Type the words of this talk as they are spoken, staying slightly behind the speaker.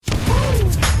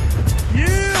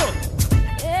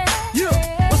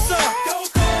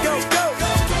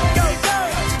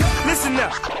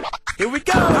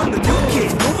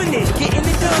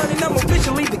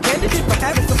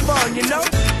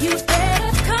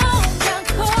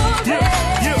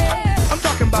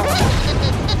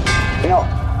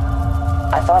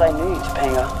I thought I knew you,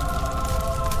 Topanga.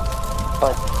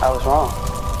 But I was wrong.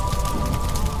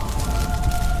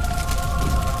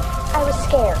 I was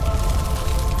scared.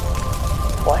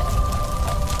 What?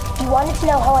 You wanted to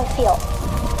know how I feel.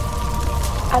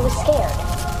 I was scared.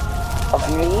 Of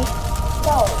me?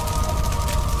 No.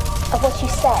 Of what you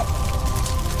said.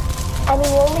 I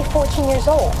mean, you're only 14 years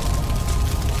old.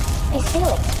 These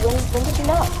feelings, when did you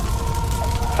know?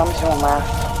 Come to and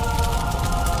laugh.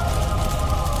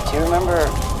 Do you remember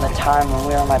the time when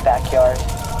we were in my backyard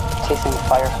chasing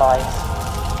fireflies?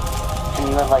 And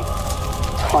you had like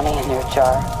 20 in your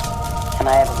jar, and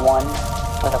I had one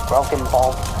with a broken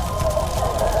bulb.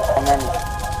 And then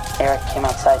Eric came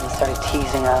outside and started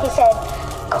teasing us. He said,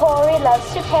 Corey loves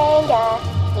Topanga.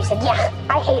 You said, yeah,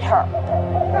 I hate her.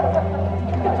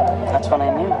 That's when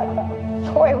I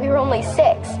knew. Corey, we were only 6.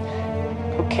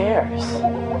 Who cares?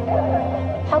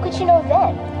 How could you know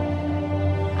then?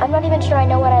 I'm not even sure I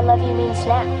know what I love you means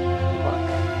now.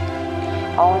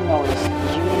 Look, all I know is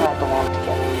you and I belong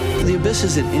together. The Abyss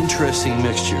is an interesting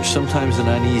mixture, sometimes an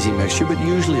uneasy mixture, but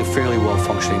usually a fairly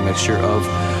well-functioning mixture of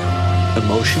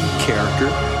emotion, character,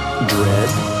 dread,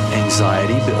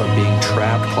 anxiety of being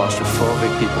trapped, claustrophobic,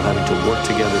 people having to work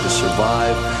together to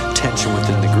survive, tension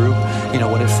within the group. You know,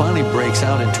 when it finally breaks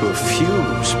out into a few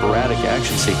sporadic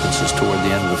action sequences toward the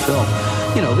end of the film,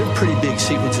 you know, they're pretty big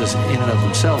sequences in and of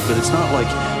themselves, but it's not like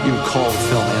you would call the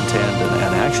film end-to-end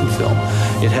an action film.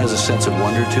 It has a sense of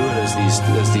wonder to it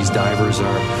as these divers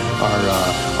are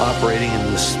operating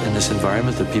in this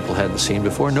environment that people hadn't seen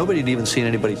before. Nobody had even seen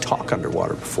anybody talk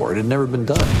underwater before. It had never been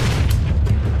done.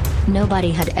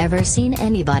 Nobody had ever seen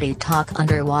anybody talk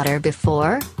underwater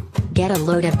before? Get a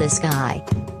load of this guy.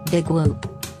 Big whoop.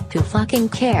 Who fucking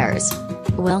cares?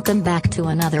 Welcome back to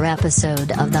another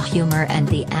episode of the Humor and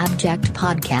the Abject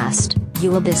podcast,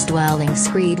 you abyss-dwelling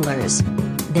Screedlers.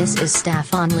 This is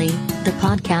Stefan Lee, the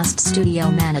podcast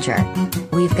studio manager.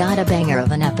 We've got a banger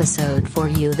of an episode for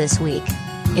you this week.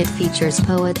 It features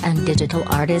poet and digital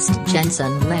artist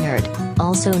Jensen Leonard,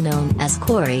 also known as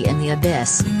Corey in the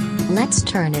Abyss. Let's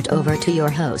turn it over to your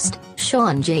host,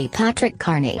 Sean J. Patrick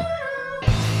Carney.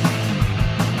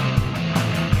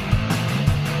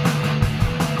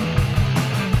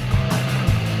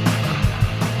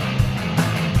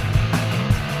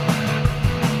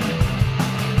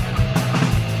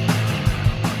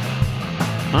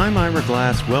 I'm Ira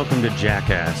Glass. Welcome to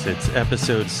Jackass. It's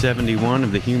episode 71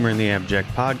 of the Humor and the Abject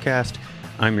podcast.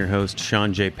 I'm your host,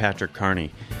 Sean J. Patrick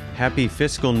Carney. Happy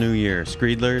fiscal new year,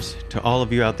 Screedlers. To all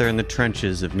of you out there in the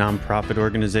trenches of nonprofit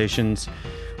organizations,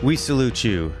 we salute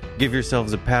you. Give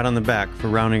yourselves a pat on the back for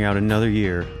rounding out another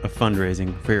year of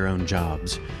fundraising for your own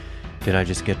jobs. Did I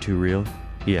just get too real?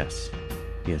 Yes.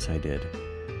 Yes, I did.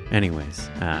 Anyways,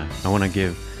 I want to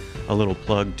give a little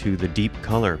plug to the Deep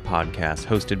Color podcast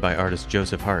hosted by artist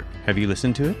Joseph Hart. Have you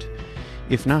listened to it?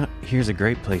 If not, here's a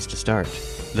great place to start.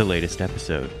 The latest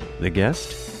episode. The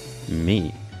guest?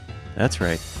 Me. That's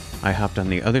right. I hopped on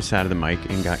the other side of the mic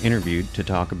and got interviewed to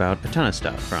talk about a ton of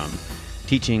stuff, from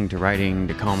teaching to writing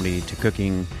to comedy to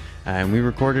cooking, and we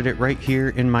recorded it right here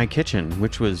in my kitchen,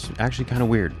 which was actually kind of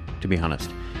weird, to be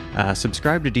honest.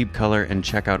 Subscribe to Deep Color and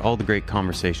check out all the great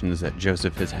conversations that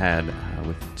Joseph has had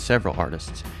with several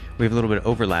artists. We have a little bit of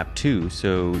overlap too,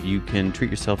 so you can treat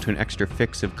yourself to an extra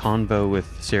fix of convo with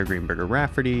Sarah Greenberger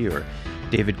Rafferty or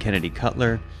David Kennedy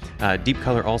Cutler. Deep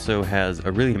Color also has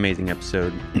a really amazing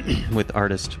episode with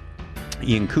artist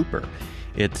Ian Cooper.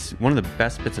 It's one of the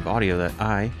best bits of audio that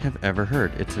I have ever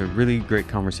heard. It's a really great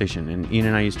conversation, and Ian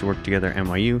and I used to work together at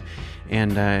NYU,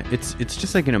 and it's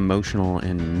just like an emotional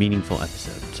and meaningful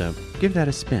episode, so give that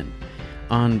a spin.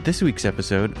 On this week's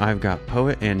episode, I've got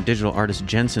poet and digital artist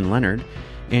Jensen Leonard,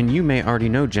 and you may already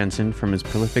know Jensen from his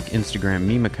prolific Instagram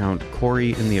meme account,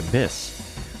 Corey in the Abyss.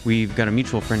 We've got a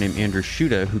mutual friend named Andrew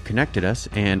Shuda who connected us,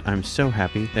 and I'm so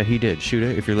happy that he did.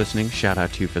 Shuda, if you're listening, shout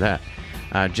out to you for that.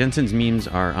 Jensen's memes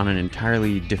are on an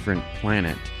entirely different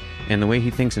planet, and the way he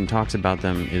thinks and talks about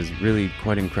them is really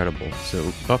quite incredible.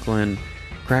 So buckle in,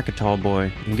 crack a tall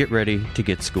boy, and get ready to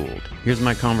get schooled. Here's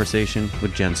my conversation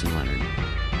with Jensen Leonard.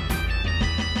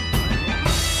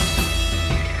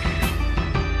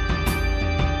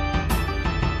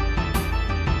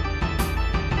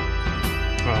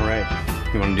 All right,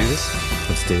 you want to do this?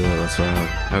 Let's do it. Let's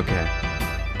rock. Okay.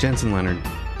 Jensen Leonard,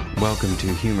 welcome to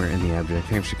Humor in the Abject.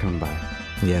 Thanks for coming by.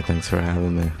 Yeah, thanks for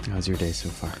having me. How's your day so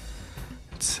far?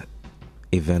 It's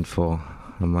eventful.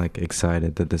 I'm like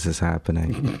excited that this is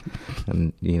happening.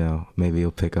 And, you know, maybe you'll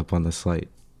pick up on the slight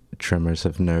tremors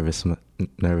of nervousness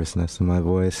in my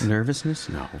voice. Nervousness?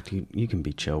 No, you can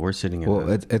be chill. We're sitting in Well,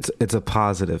 it's a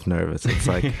positive nervous. It's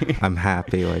like I'm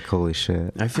happy, like holy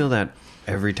shit. I feel that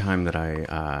every time that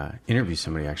I interview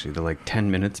somebody, actually, the like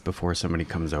 10 minutes before somebody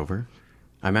comes over,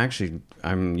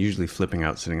 I'm usually flipping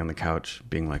out, sitting on the couch,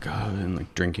 being like, oh, and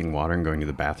like drinking water and going to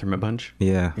the bathroom a bunch.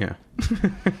 Yeah. Yeah.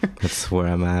 That's where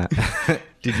I'm at.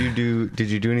 Did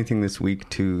you do anything this week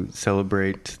to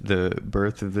celebrate the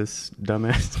birth of this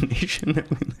dumbass nation that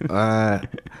we live in?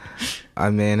 I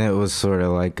mean, it was sort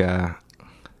of like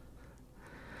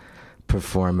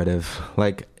performative.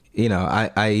 Like, you know,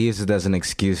 I use it as an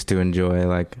excuse to enjoy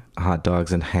like hot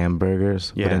dogs and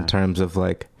hamburgers. Yeah. But in terms of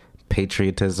like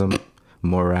patriotism,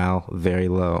 morale, very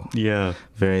low. Yeah.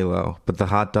 Very low. But the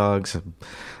hot dogs,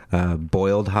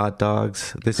 boiled hot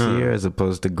dogs this year as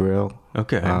opposed to grill.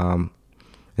 Okay.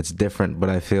 It's different, but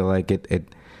I feel like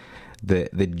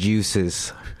the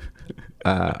juices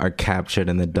are captured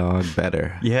in the dog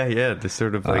better. Yeah. They're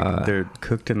sort of like they're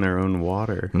cooked in their own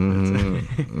water.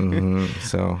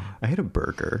 So I had a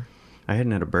burger. I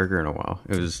hadn't had a burger in a while.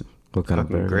 It was what kind of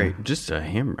burger? great. Just a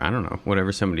hamburger. I don't know,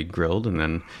 whatever somebody grilled, and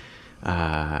then,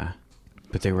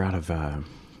 but they were out of.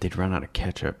 They'd run out of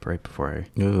ketchup right before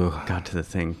I got to the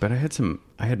thing. But I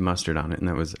had mustard on it, and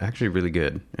that was actually really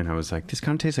good. And I was like, this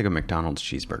kind of tastes like a McDonald's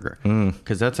cheeseburger.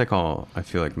 Because that's like all, I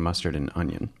feel like mustard and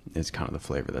onion is kind of the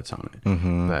flavor that's on it.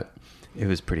 Mm-hmm. But it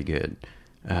was pretty good.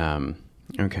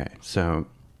 Okay, so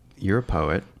you're a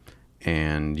poet,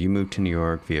 and you moved to New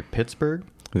York via Pittsburgh?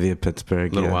 Via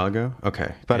Pittsburgh, A little while ago?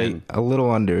 Okay. About a little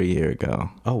under a year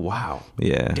ago. Oh, wow.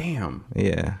 Yeah. Damn.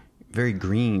 Yeah. Very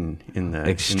green in the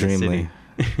Extremely. in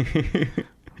the city.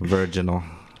 Virginal.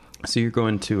 So you're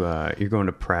going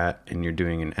to Pratt, and you're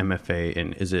doing an MFA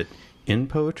in, is it in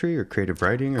poetry or creative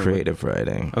writing? Or Creative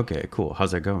writing. Okay, cool.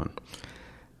 How's that going?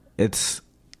 It's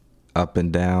up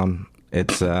and down.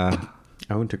 It's I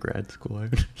went to grad school.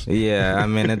 yeah, I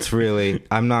mean, it's really,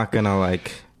 I'm not gonna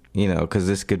like, you know, because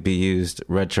this could be used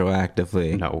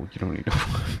retroactively. No, you don't need to.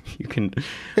 You can.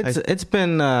 It's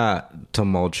been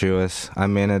tumultuous. I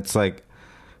mean, it's like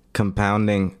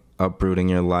compounding, uprooting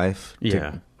your life.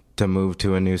 To move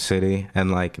to a new city,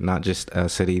 and like not just a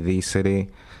city, the city,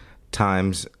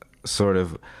 times sort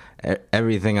of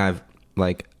everything I've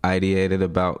like ideated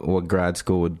about what grad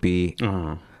school would be.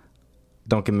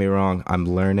 Don't get me wrong, I'm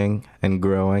learning and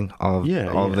growing all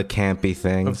of the campy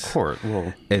things. Of course.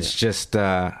 Well, it's just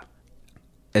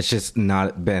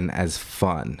not been as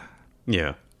fun.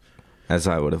 Yeah. As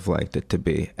I would have liked it to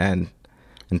be. And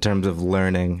in terms of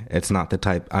learning, it's not the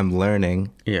type I'm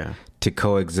learning. Yeah. To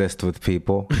coexist with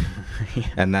people.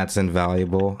 And that's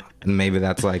invaluable. And maybe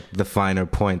that's like the finer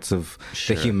points of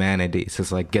the humanities.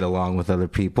 It's like get along with other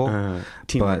people.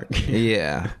 Teamwork. But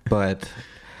yeah, but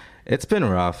it's been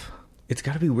rough. It's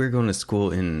got to be weird going to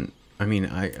school in, I mean,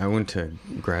 I went to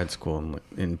grad school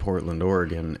in Portland,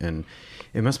 Oregon, and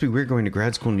it must be weird going to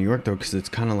grad school in New York, though, because it's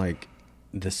kind of like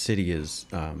the city is,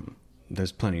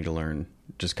 there's plenty to learn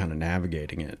just kind of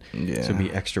navigating it. Yeah. So it'd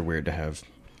be extra weird to have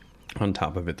on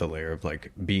top of it the layer of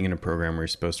like being in a program where you're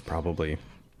supposed to probably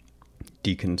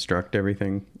deconstruct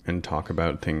everything and talk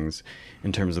about things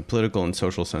in terms of political and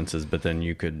social senses, but then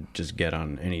you could just get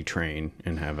on any train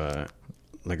and have a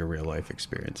real life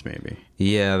experience maybe.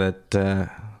 Yeah,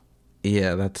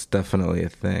 that's definitely a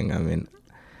thing. I mean,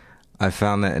 I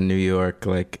found that in New York,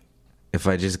 like if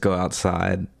I just go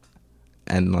outside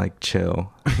and like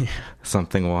chill,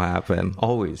 something will happen.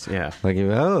 Always, yeah. Like,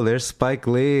 oh, there's Spike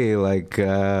Lee, like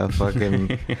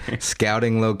fucking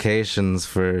scouting locations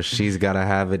for She's Gotta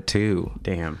Have It Too.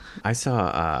 Damn. I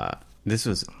saw, this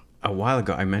was a while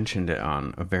ago, I mentioned it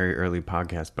on a very early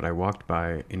podcast, but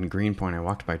in Greenpoint, I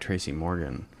walked by Tracy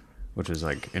Morgan, which was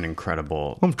like an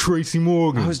incredible... I'm Tracy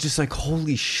Morgan. I was just like,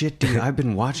 holy shit, dude, I've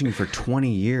been watching you for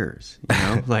 20 years, you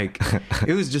know? Like,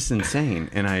 it was just insane.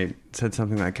 And I said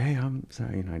something like, hey, I'm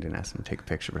sorry, you know, I didn't ask him to take a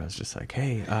picture, but I was just like,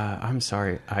 hey, I'm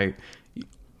sorry, I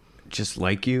just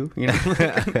like you, you know?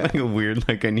 like a weird,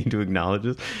 like, I need to acknowledge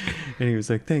this. And he was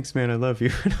like, thanks, man, I love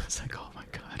you. And I was like, oh my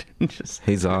God. Just,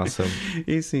 he's awesome.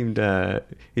 He seemed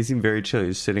very chill. He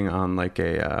was sitting on like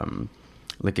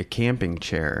a camping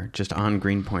chair just on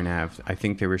Greenpoint Ave. I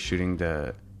think they were shooting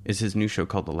is his new show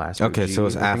called The Last Okay, OG, so it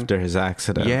was after his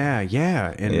accident.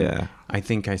 Yeah. And yeah. I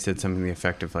think I said something to the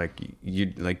effect of like,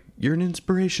 you're an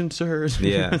inspiration, sir.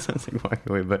 Yeah. So I was like,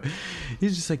 walking away. But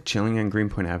he's just like chilling on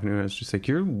Greenpoint Avenue. I was just like,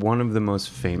 you're one of the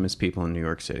most famous people in New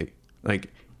York City.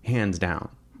 Like, hands down.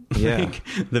 Yeah. Like,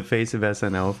 the face of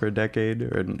SNL for a decade.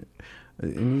 And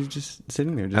he's just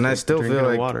sitting there. Just and like I still feel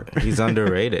like water. He's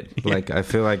underrated. Yeah. Like, I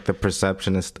feel like the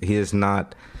perception is he is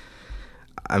not.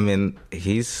 I mean,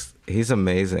 he's he's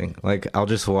amazing. Like, I'll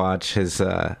just watch his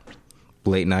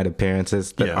late night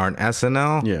appearances that aren't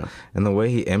SNL. Yeah. And the way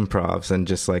he improvs and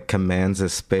just like commands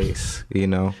his space, you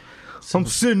know. I'm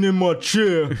sitting in my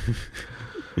chair,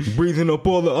 breathing up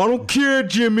all the, I don't care,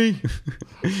 Jimmy.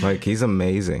 Like, he's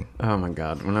amazing. Oh my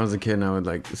God. When I was a kid, I would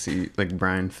like see like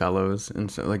Brian Fellows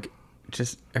and so like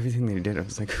just everything that he did. I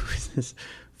was like, who is this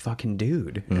fucking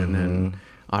dude? And then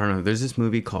I don't know. There's this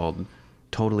movie called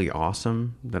Totally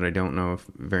Awesome that I don't know if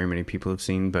very many people have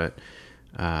seen, but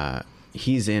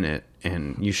he's in it.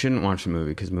 And you shouldn't watch the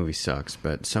movie because the movie sucks.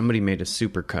 But somebody made a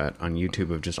supercut on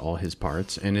YouTube of just all his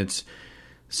parts, and it's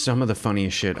some of the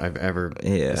funniest shit I've ever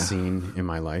seen in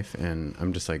my life. And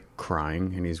I'm just like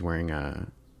crying. And he's wearing a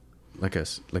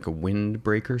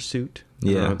windbreaker suit. I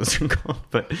don't know what this is called,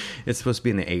 but it's supposed to be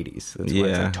in the 80s. That's why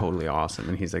it's like Totally Awesome.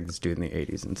 And he's like this dude in the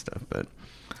 80s and stuff. But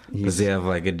does he have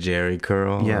like a Jerry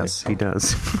curl? Yes, he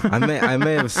does. I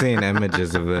may have seen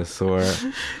images of this, or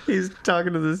he's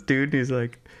talking to this dude. And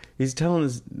he's telling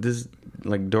this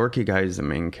like dorky guy who's the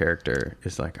main character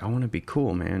is like, I want to be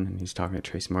cool, man. And he's talking to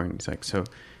Tracy Morgan. He's like, so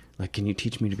like, can you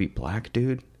teach me to be black,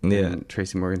 dude? Yeah. And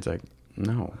Tracy Morgan's like,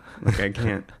 no, like I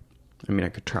can't. I mean, I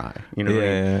could try, you know what I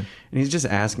mean? Yeah. And he's just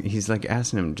asking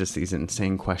him just these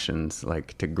insane questions,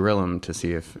 like to grill him to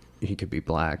see if he could be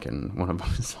black. And one of them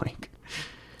is like,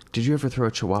 did you ever throw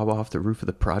a chihuahua off the roof of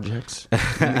the projects?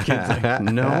 And the kid's like,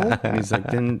 no. And he's like,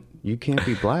 then you can't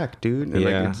be black, dude. And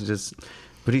like, it's just,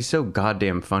 but he's so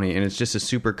goddamn funny. And it's just a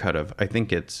super cut of, I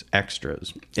think it's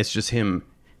extras. It's just him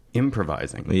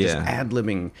improvising, just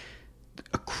ad-libbing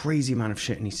a crazy amount of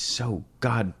shit. And he's so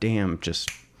goddamn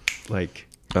just like,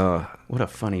 what a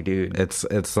funny dude.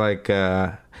 It's like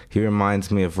he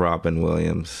reminds me of Robin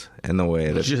Williams in the way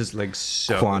that just like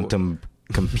so quantum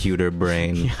computer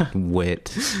brain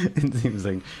wit. It seems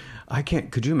like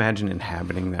could you imagine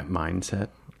inhabiting that mindset?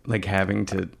 Like having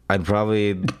to I'd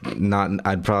probably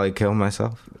kill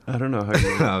myself. I don't know how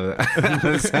you oh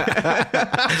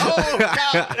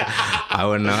God. I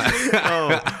would not.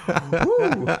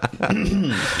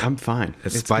 I'm fine.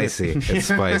 It's spicy. Good. It's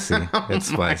spicy. It's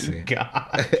spicy.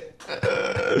 God.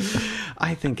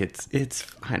 I think it's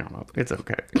I don't know. It's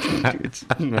okay. It's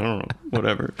I don't know.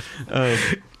 Whatever.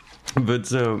 But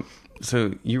so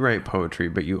you write poetry,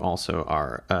 but you also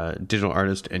are a digital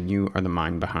artist, and you are the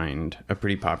mind behind a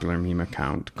pretty popular meme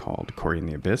account called Corey in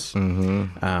the Abyss.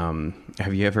 Mm-hmm.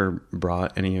 Have you ever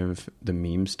brought any of the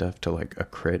meme stuff to like a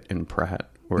Crit and Pratt?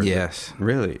 Yes.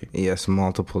 Really? Yes,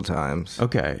 multiple times.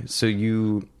 Okay, so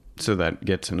that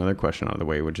gets another question out of the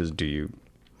way, which is, do you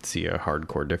see a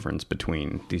hardcore difference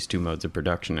between these two modes of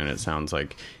production? And it sounds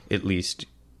like at least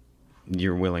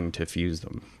you're willing to fuse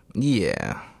them.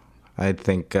 Yeah. I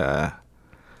think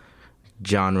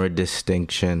genre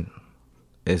distinction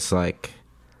is like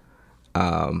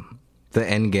the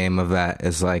end game of that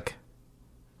is like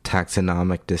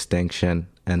taxonomic distinction,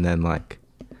 and then like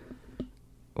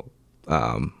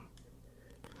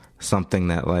something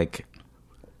that like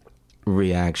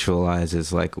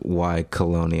reactualizes like why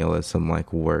colonialism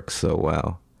like works so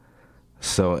well.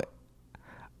 So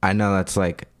I know that's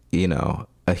like, you know,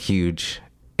 a huge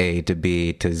A to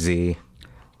B to Z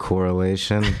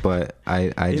correlation, but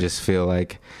I just feel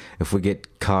like if we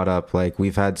get caught up, like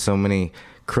we've had so many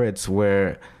crits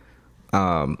where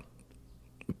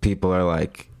people are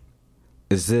like,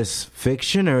 is this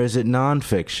fiction or is it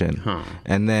nonfiction?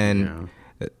 And then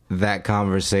that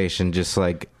conversation just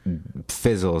like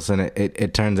fizzles, and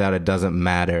it turns out it doesn't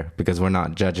matter because we're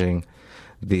not judging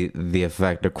the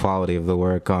effect or quality of the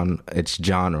work on its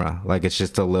genre. Like it's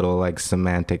just a little like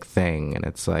semantic thing, and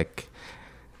it's like,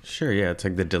 sure, yeah, it's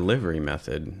like the delivery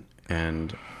method,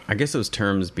 and I guess those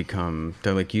terms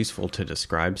they're like useful to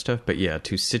describe stuff, but yeah,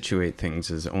 to situate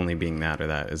things as only being that or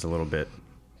that is a little bit.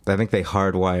 I think they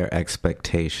hardwire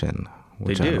expectation,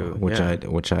 which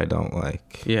I don't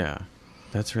like. Yeah,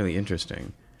 that's really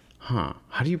interesting, huh?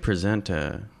 How do you present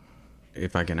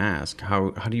if I can ask,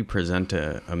 how do you present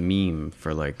a meme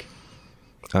for like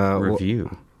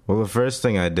review? Well, the first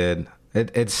thing I did.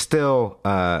 It's still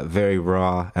very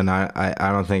raw, and I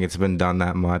don't think it's been done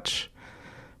that much.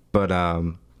 But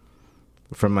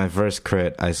for my first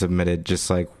crit, I submitted just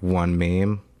like one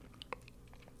meme.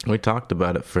 We talked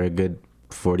about it for a good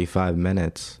 45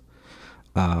 minutes.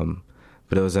 But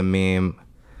it was a meme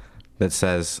that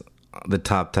says, the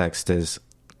top text is,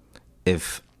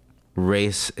 if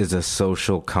race is a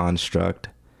social construct,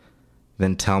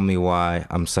 then tell me why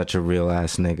I'm such a real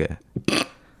ass nigga.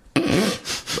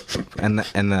 And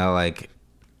the like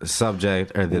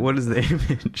subject, or what is the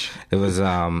image? It was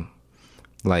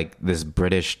like this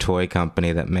British toy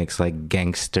company that makes like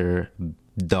gangster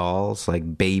dolls,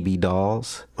 like baby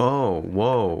dolls. Oh,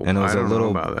 whoa! And it was I a don't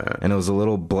little, know about that. and it was a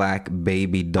little black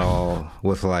baby doll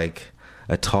with like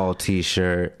a tall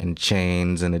T-shirt and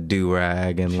chains and a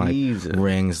do-rag and Jesus. like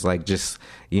rings, like just,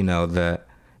 you know, the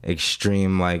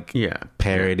extreme like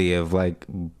parody of like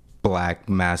black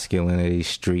masculinity,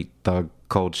 street thug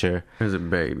culture. As a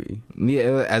baby,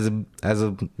 Yeah, as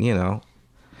a you know,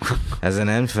 as an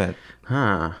infant.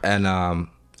 huh? And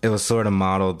it was sort of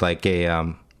modeled like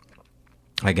a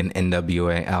like an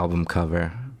NWA album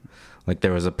cover. Like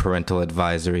there was a parental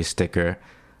advisory sticker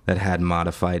that had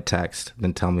modified text.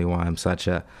 Then tell me why I'm such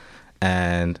a.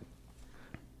 And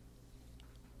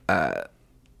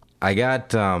I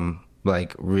got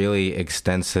like really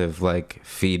extensive like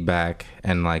feedback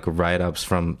and like write-ups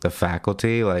from the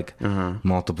faculty, like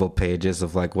multiple pages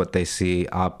of like what they see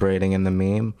operating in the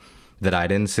meme that I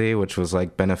didn't see, which was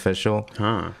like beneficial.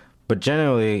 Huh? But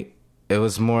generally, it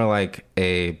was more like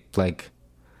a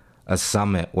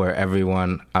summit where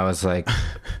everyone, I was like,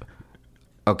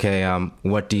 okay,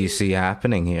 what do you see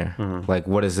happening here? Like,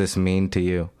 what does this mean to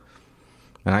you?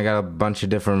 And I got a bunch of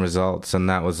different results, and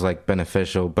that was like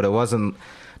beneficial. But it wasn't.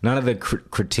 None of the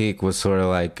critique was sort of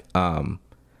like,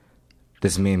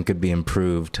 this meme could be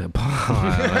improved upon.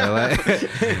 Like,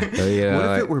 you know,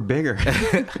 what if it were bigger?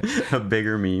 A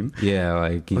bigger meme? Yeah,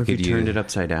 like you could turned it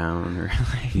upside down, or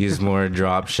like use more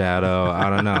drop shadow. I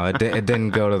don't know. It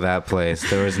didn't go to that place.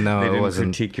 There was no. They didn't it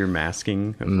wasn't critique your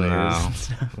masking of no. layers and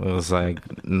stuff. It was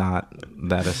like not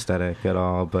that aesthetic at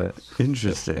all. But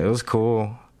Interesting. it was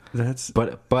cool. That's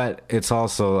But it's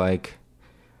also like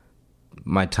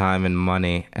my time and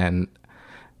money, and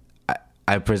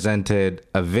I presented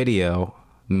a video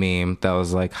meme that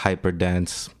was like hyper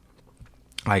dense.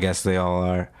 I guess they all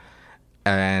are.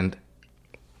 And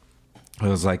it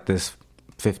was like this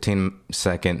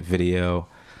 15-second video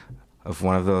of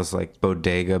one of those like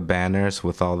bodega banners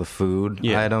with all the food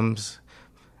items.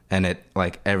 And it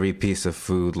like every piece of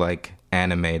food like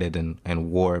animated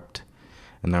and warped.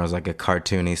 And there was like a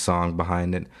cartoony song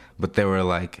behind it. But they were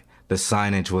like, the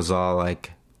signage was all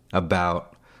like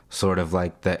about sort of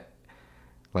like the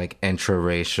like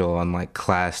intra-racial and like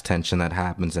class tension that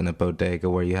happens in a bodega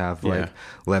where you have like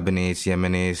Lebanese,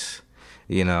 Yemenis,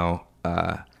 you know,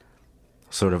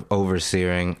 sort of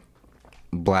overseeing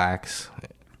blacks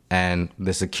and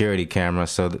the security camera.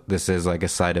 So this is like a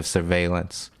site of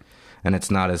surveillance, and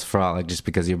it's not as fraught. Like just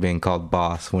because you're being called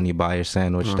boss when you buy your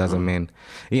sandwich doesn't mean,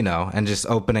 you know, and just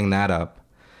opening that up.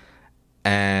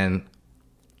 And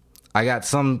I got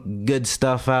some good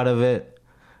stuff out of it.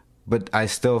 But I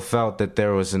still felt that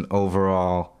there was an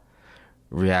overall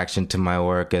reaction to my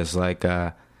work as like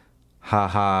a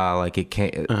haha, like it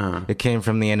came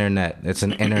from the internet. It's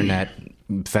an internet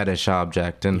fetish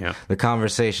object, and the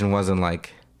conversation wasn't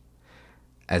like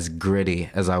as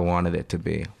gritty as I wanted it to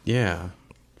be. Yeah.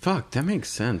 Fuck, that makes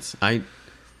sense. I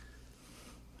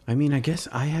mean, I guess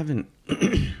I haven't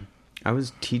I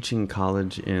was teaching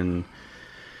college in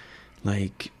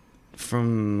like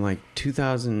from like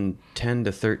 2010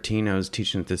 to 13, I was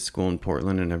teaching at this school in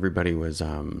Portland, and everybody was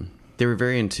they were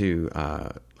very into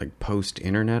like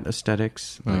post-internet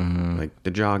aesthetics, like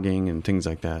the jogging and things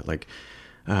like that. Like,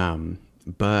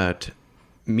 but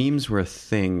memes were a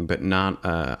thing, but not.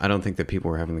 I don't think that people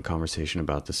were having the conversation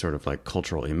about the sort of like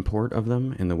cultural import of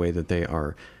them in the way that they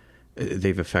are.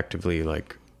 They've effectively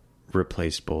like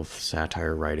replaced both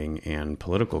satire writing and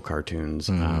political cartoons,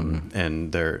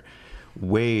 and they're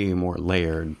way more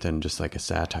layered than just like a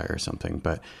satire or something.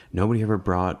 But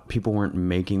people weren't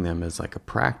making them as like a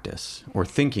practice or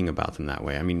thinking about them that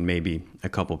way. I mean, maybe a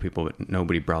couple people, but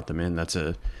nobody brought them in. That's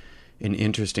an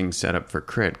interesting setup for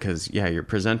crit, because you're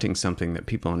presenting something that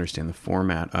people understand the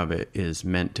format of it is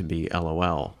meant to be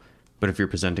LOL. But if you're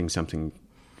presenting something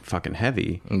fucking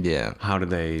heavy, how do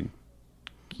they,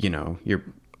 you know,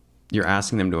 you're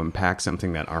asking them to unpack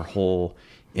something that our whole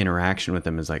interaction with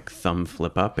them is like thumb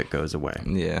flip up, it goes away.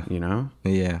 You know?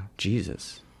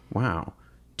 Jesus. Wow.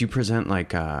 Do you present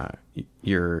like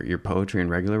your poetry and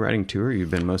regular writing too, or you've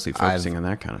been mostly focusing on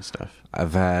that kind of stuff?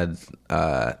 I've had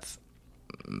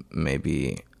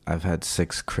I've had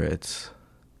 6 crits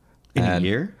in a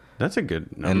year. That's a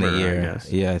good number in the year. I guess.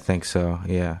 Yeah, I think so.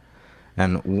 Yeah.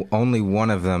 And only one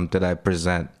of them did I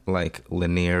present like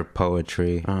linear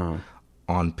poetry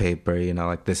on paper, you know,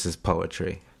 like this is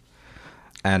poetry.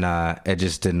 And it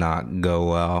just did not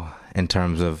go well in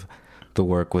terms of the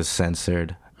work was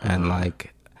censored. And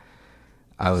like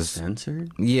I was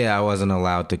censored? Yeah, I wasn't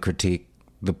allowed to critique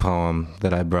the poem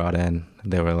that I brought in.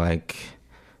 They were like,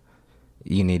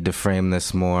 you need to frame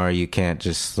this more. You can't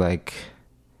just like,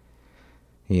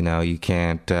 you know, you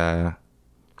can't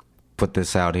put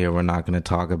this out here. We're not going to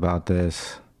talk about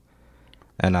this.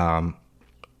 And I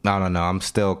don't know. I'm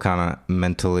still kind of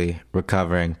mentally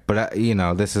recovering. But,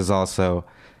 this is also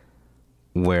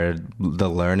where the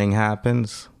learning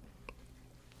happens.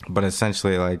 But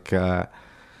essentially, like,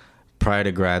 prior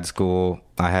to grad school,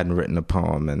 I hadn't written a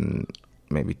poem in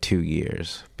maybe 2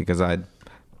 years because I'd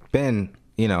been,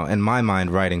 in my mind,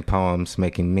 writing poems,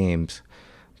 making memes,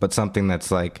 but something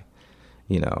that's like,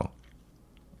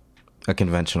 a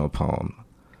conventional poem.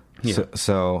 Yeah.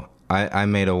 So I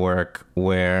made a work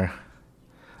where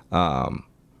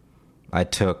I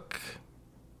took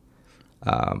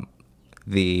I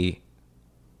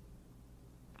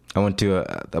went to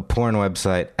a porn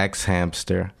website, X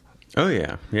Hamster. Oh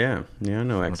yeah, I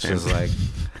know X Hamster. Which is like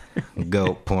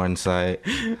goat porn site,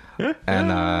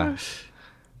 and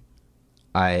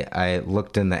I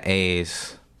looked in the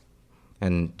A's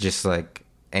and just like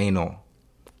anal,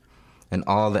 and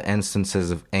all the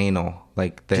instances of anal.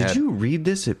 Like Did you read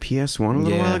this at PS1 a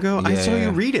little while ago? I saw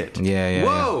you read it. Yeah.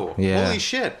 Whoa! Yeah. Holy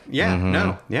shit! Yeah, Mm-hmm.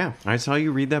 no, I saw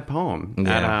you read that poem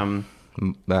Yeah. at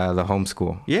the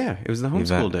homeschool. Yeah, it was the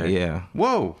homeschool event. day. Yeah.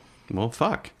 Whoa. Well,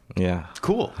 fuck. Yeah. It's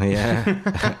cool. Yeah.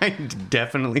 I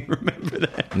definitely remember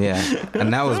that. Yeah.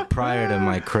 And that was prior to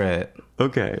my crit.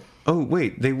 Okay. Oh,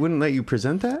 wait. They wouldn't let you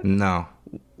present that? No.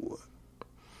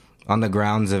 On the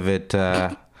grounds of it,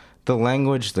 the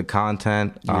language, the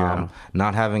content,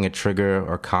 not having a trigger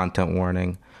or content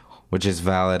warning, which is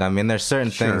valid. I mean, there's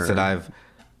certain things that I've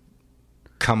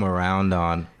come around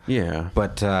on. Yeah.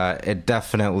 But it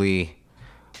definitely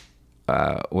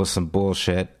was some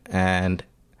bullshit and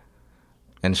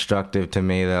instructive to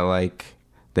me that, like,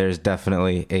 there's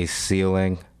definitely a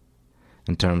ceiling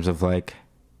in terms of, like,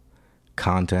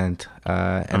 content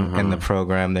and the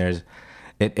program.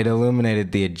 It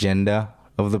illuminated the agenda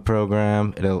of the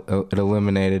program. It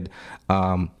illuminated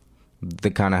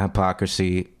the kind of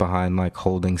hypocrisy behind, like,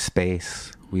 holding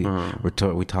space. We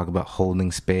talk about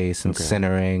holding space and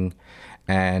centering,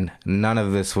 and none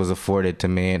of this was afforded to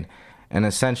me. And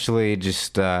essentially,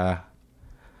 just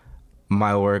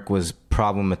my work was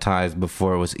problematized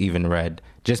before it was even read,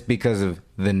 just because of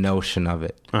the notion of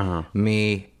it.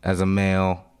 Me as a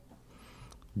male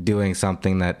doing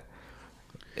something that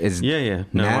is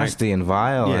nasty and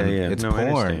vile, and it's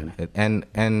porn.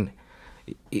 And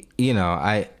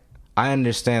I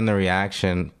understand the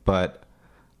reaction, but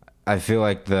I feel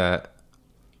like the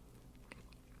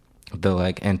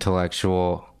like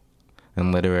intellectual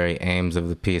and literary aims of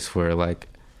the piece were like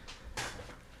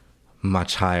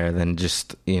much higher than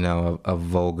just a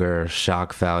vulgar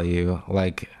shock value.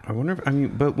 Like, I wonder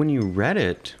but when you read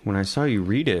it, when I saw you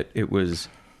read it,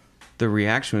 the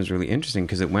reaction was really interesting,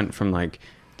 because it went from like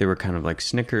they were kind of like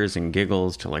snickers and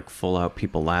giggles to like full out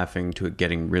people laughing, to it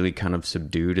getting really kind of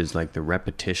subdued as like the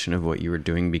repetition of what you were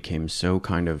doing became so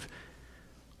kind of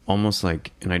almost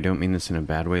like, and I don't mean this in a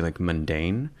bad way, like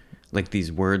mundane. Like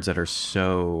these words that are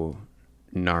so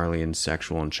gnarly and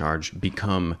sexual and charged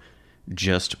become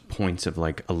just points of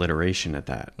like alliteration at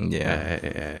that.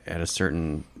 At a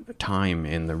certain time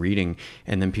in the reading,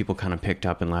 and then people kind of picked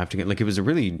up and laughed again. Like, it was a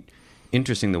really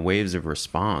interesting, the waves of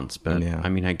response. But I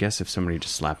mean, I guess if somebody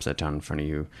just slaps that down in front of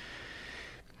you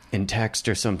in text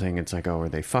or something, it's like, oh, are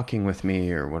they fucking with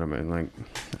me or what am I like?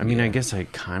 I mean, I guess I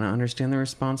kind of understand the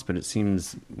response, but it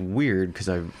seems weird because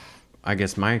I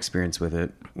guess my experience with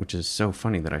it, which is so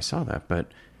funny that I saw that, but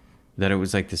that it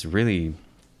was like this really,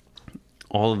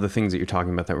 all of the things that you're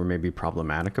talking about that were maybe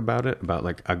problematic about it, about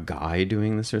like a guy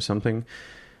doing this or something,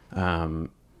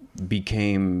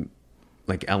 became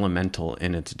like elemental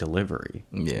in its delivery.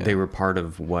 Yeah. They were part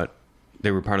of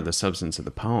the substance of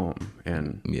the poem.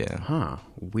 And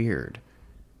weird.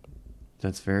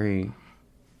 That's very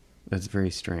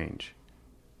strange.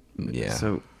 Yeah.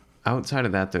 So outside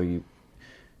of that though,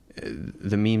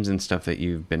 the memes and stuff that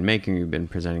you've been making, you've been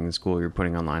presenting in school, you're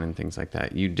putting online and things like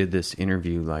that. You did this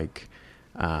interview like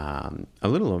a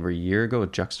little over a year ago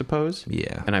with Juxtapose.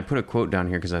 Yeah. And I put a quote down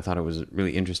here because I thought it was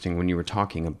really interesting when you were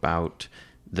talking about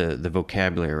the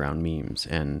vocabulary around memes.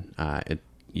 And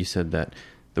you said that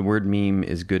the word meme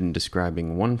is good in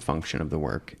describing one function of the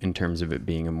work in terms of it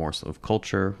being a morsel of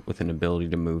culture with an ability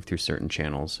to move through certain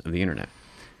channels of the internet.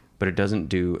 But it doesn't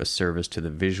do a service to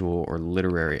the visual or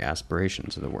literary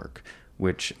aspirations of the work,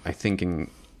 which I think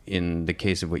in the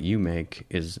case of what you make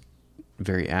is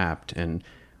very apt. And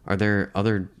are there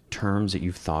other terms that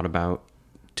you've thought about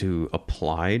to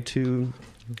apply to?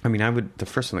 I mean, the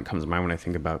first one that comes to mind when I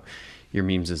think about your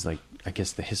memes is like, I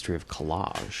guess, the history of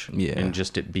collage. Yeah. And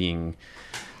just it being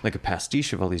like a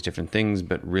pastiche of all these different things,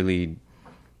 but really...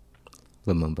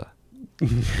 Lumumba.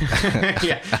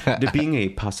 Yeah, to being a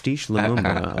pastiche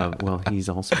Lumumba. Well, he's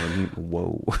also a meme.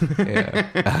 Whoa.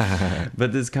 Yeah.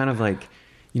 But this kind of like,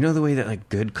 you know, the way that like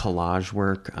good collage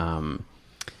work,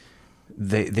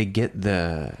 they get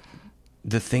the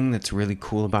thing that's really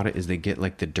cool about it is they get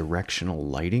like the directional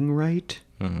lighting right.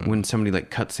 Mm-hmm. When somebody like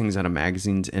cuts things out of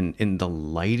magazines and the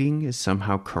lighting is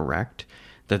somehow correct.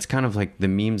 That's kind of like the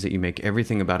memes that you make.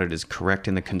 Everything about it is correct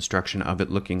in the construction of it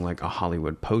looking like a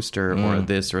Hollywood poster or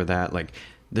this or that. Like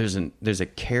there's a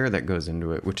care that goes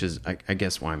into it, which is, I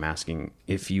guess, why I'm asking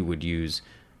if you would use.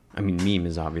 I mean, meme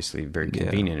is obviously very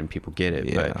convenient and people get it.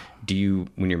 Yeah. But do you,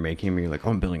 when you're making them, you're like, oh,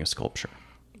 I'm building a sculpture.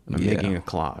 I'm making a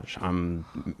collage. I'm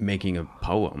making a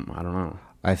poem. I don't know.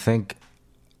 I think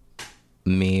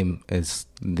meme is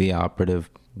the operative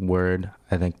word.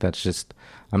 I think that's just,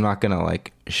 I'm not gonna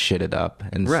like shit it up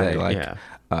and say like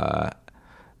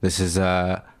this is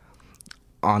a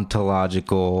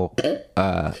ontological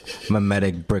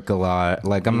mimetic bricolage.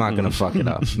 Like I'm not gonna fuck it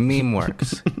up. Meme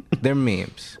works. They're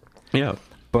memes. Yeah.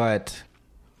 But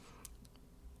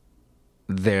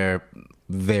they're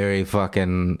very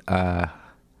fucking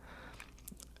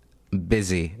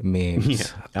busy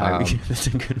memes. Yeah. That's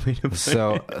a good way to put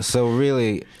it. So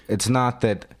really it's not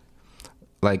that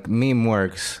like meme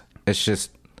works, it's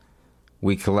just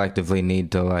we collectively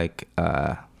need to like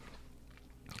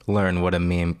learn what a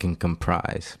meme can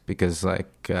comprise, because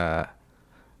like I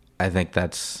think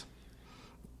that's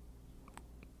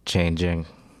changing.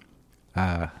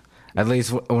 At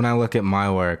least when I look at my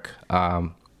work,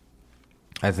 I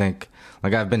think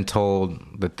like I've been told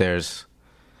that there's,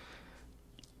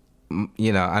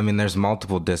 you know, I mean, there's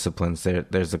multiple disciplines.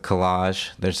 There's a collage,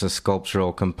 there's a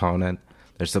sculptural component,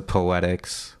 there's the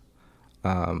poetics.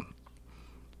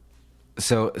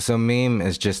 So meme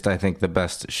is just, I think, the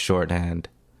best shorthand.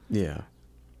 Yeah.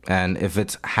 And if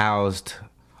it's housed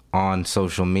on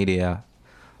social media,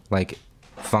 like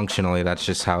functionally, that's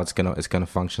just how it's gonna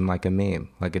function like a meme.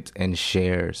 Like it's in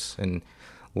shares and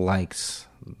likes.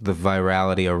 The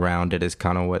virality around it is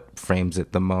kind of what frames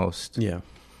it the most. Yeah.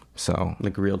 So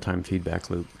like a real-time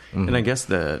feedback loop. Mm-hmm. And I guess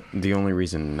the only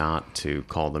reason not to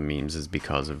call them memes is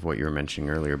because of what you were mentioning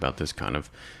earlier about this kind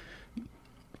of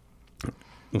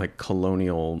like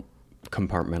colonial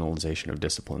compartmentalization of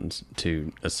disciplines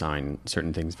to assign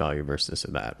certain things value versus this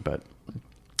or that. But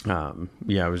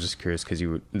I was just curious because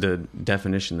the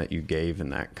definition that you gave in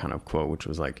that kind of quote, which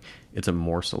was like, it's a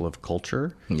morsel of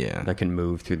culture that can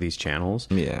move through these channels.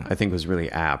 Yeah. I think was really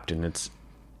apt. And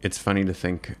it's funny to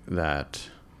think that,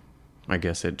 I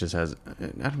guess it just has,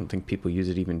 I don't think people use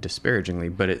it even disparagingly,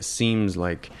 but it seems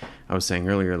like I was saying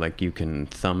earlier, like you can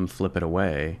thumb flip it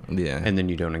away and then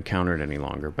you don't encounter it any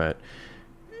longer.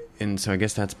 And so I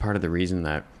guess that's part of the reason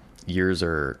that years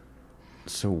are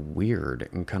so weird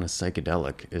and kind of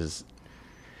psychedelic is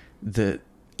the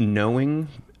knowing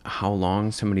how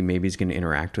long somebody maybe is going to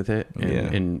interact with it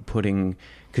and putting,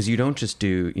 because you don't just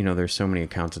do, you know, there's so many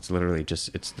accounts. It's literally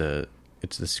just, it's the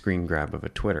screen grab of a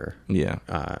Twitter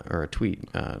or a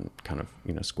tweet, kind of,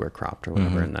 you know, square cropped or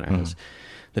whatever. And then it has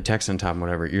the text on top and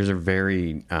whatever. Yours are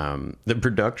very, the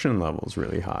production level is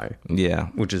really high. Yeah.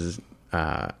 Which is,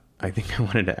 I think I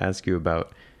wanted to ask you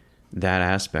about that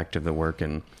aspect of the work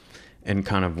and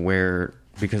kind of where,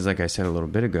 because like I said a little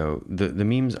bit ago, the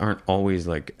memes aren't always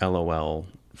like LOL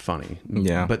funny.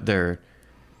 Yeah. But they're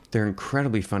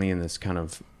incredibly funny in this kind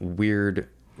of weird,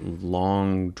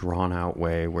 long, drawn out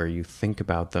way where you think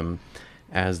about them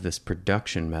as this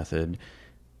production method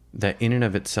that in and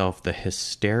of itself, the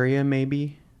hysteria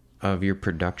maybe of your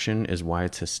production is why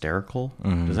it's hysterical.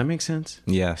 Mm-hmm. Does that make sense?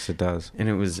 Yes, it does. And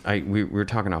it was, we were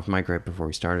talking off mic right before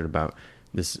we started about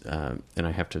this, and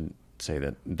I have to say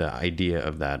that the idea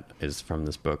of that is from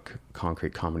this book,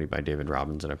 Concrete Comedy by David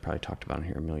Robbins, that I've probably talked about in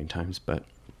here a million times, but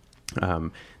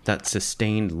that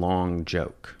sustained long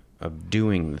joke of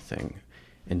doing the thing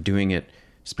and doing it,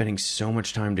 spending so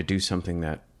much time to do something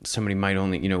that somebody might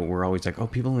only, you know, we're always like, oh,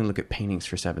 people only look at paintings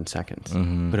for 7 seconds.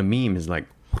 Mm-hmm. But a meme is like...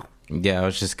 Yeah, I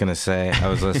was just going to say, I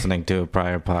was listening to a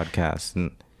prior podcast,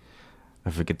 and I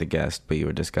forget the guest, but you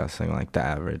were discussing like the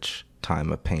average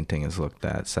time a painting is looked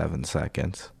at 7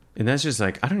 seconds. And that's just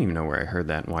like, I don't even know where I heard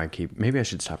that and why maybe I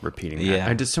should stop repeating that.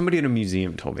 Yeah. Somebody at a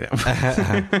museum told me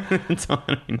that. That's all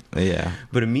I mean. Yeah.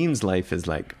 But a meme's life is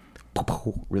like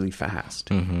really fast.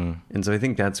 Mm-hmm. And so I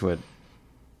think that's what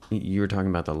you were talking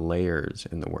about, the layers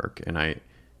in the work. And I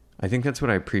think that's what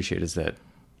I appreciate is that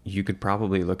you could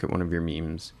probably look at one of your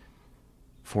memes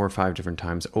 4 or 5 different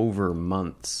times over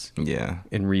months. Yeah.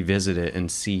 And revisit it and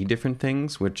see different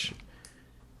things, which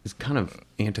is kind of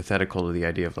antithetical to the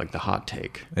idea of like the hot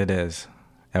take. It is.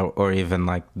 Or even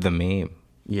like the meme.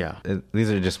 Yeah. These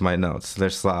are just my notes. They're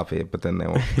sloppy, but then they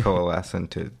will coalesce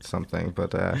into something.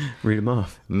 But read them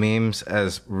off. Memes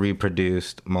as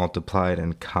reproduced, multiplied,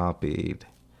 and copied.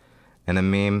 And a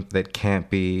meme that can't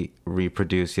be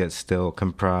reproduced yet still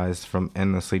comprised from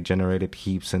endlessly generated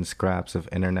heaps and scraps of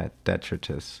internet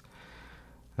detritus.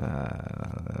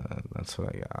 That's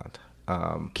what I got.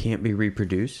 Can't be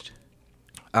reproduced?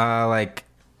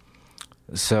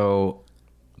 So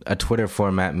a Twitter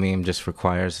format meme just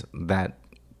requires that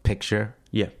picture.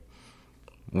 Yeah.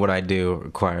 What I do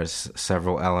requires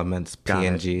several elements,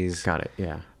 PNGs. Got it,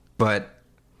 yeah. But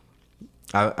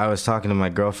I was talking to my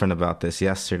girlfriend about this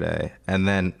yesterday, and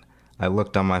then I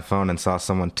looked on my phone and saw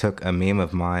someone took a meme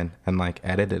of mine and, like,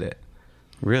 edited it.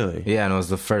 Really? Yeah, and it was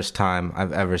the first time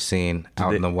I've ever seen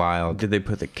out in the wild. Did they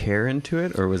put the care into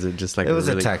it, or was it just like it was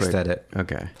really a text quick edit?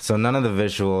 Okay. So none of the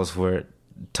visuals were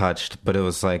touched, but it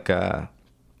was like it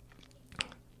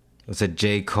was a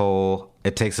J. Cole.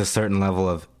 It takes a certain level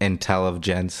of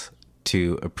intelligence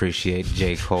to appreciate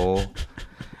J. Cole,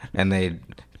 and they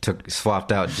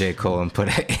swapped out J. Cole and put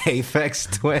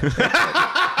Aphex Twin.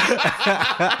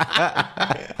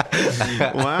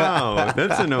 Wow,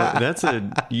 that's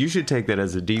a. You should take that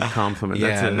as a deep compliment.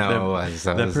 Yeah,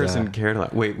 that person cared a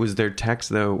lot. Wait, was their text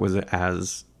though? Was it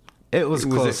as? It was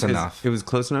close enough. It was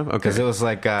close enough. Okay, because it was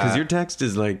like because your text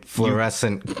is like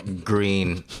fluorescent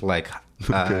green, like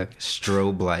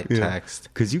strobe light text.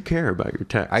 Because you care about your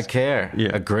text. I care.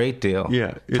 A great deal.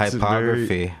 Yeah,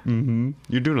 typography.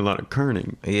 You're doing a lot of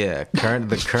kerning. Yeah,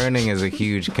 the kerning is a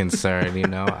huge concern. You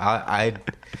know, I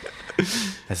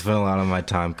spend a lot of my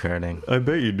time kerning. I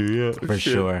bet you do. Yeah, for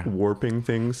sure. Warping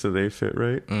things so they fit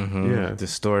right. Yeah,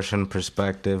 distortion,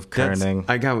 perspective, kerning.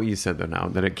 I got what you said though. Now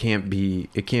that it can't be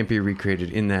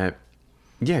recreated in that.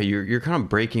 Yeah, you're kind of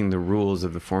breaking the rules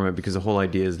of the format, because the whole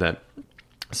idea is that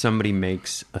somebody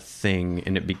makes a thing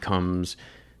and it becomes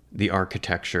the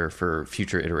architecture for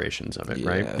future iterations of it,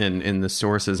 right? And the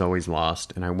source is always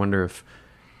lost. And I wonder if,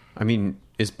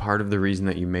 is part of the reason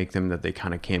that you make them that they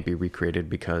kind of can't be recreated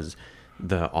because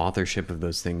the authorship of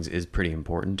those things is pretty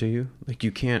important to you? Like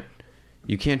you can't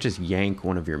just yank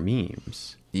one of your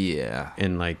memes. Yeah.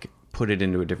 And like put it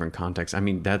into a different context.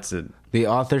 The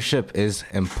authorship is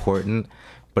important,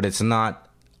 but it's not.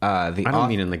 I don't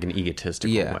mean in like an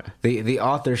egotistical way. The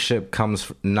authorship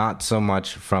comes not so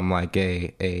much from like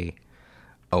a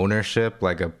ownership,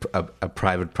 like a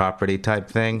private property type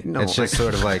thing. No, it's just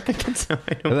sort of like it's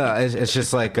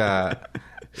just like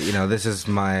this is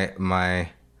my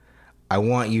I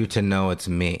want you to know it's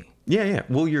me. Yeah.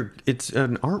 Well, it's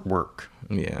an artwork.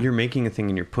 Yeah, you're making a thing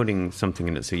and you're putting something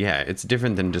in it. So yeah, it's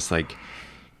different than just like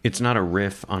it's not a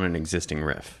riff on an existing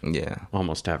riff. Yeah,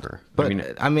 almost ever.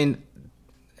 But I mean.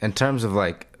 In terms of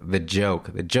like the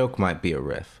joke might be a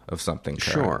riff of something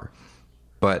current. Sure.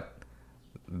 But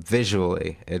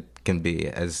visually it can be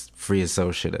as free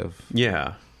associative.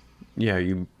 Yeah. Yeah,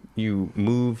 you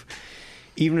move,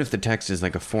 even if the text is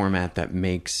like a format that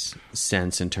makes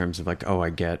sense in terms of like, oh,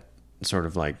 I get sort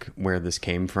of like where this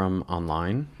came from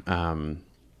online.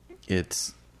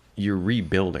 You're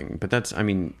rebuilding, but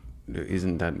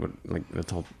isn't that what, like,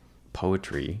 that's all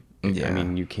poetry? Yeah.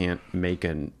 You can't make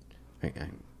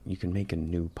you can make a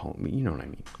new poem. You know what I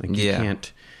mean? Like you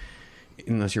can't,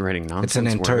 unless you're writing nonsense. It's an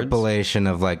interpolation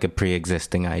of like a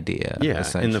pre-existing idea. Yeah,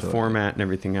 in the format and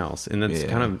everything else. And that's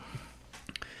kind of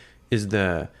it's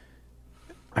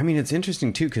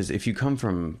interesting too, because if you come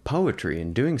from poetry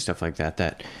and doing stuff like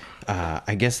that,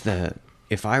 I guess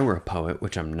if I were a poet,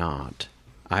 which I'm not,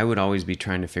 I would always be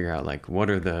trying to figure out like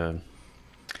what are the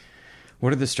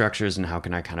structures and how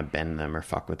can I kind of bend them or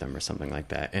fuck with them or something like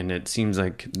that. And it seems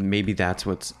like maybe that's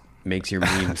what makes your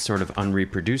memes sort of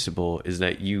unreproducible, is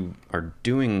that you are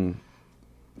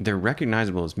they're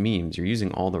recognizable as memes. You're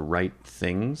using all the right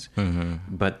things,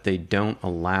 but they don't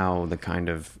allow the kind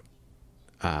of,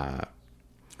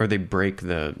 or they break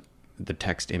the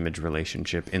text image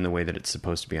relationship in the way that it's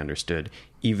supposed to be understood,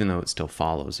 even though it still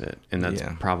follows it. And that's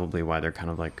probably why they're kind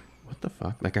of like, what the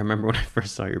fuck? Like I remember when I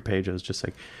first saw your page, I was just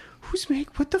like,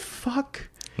 what the fuck?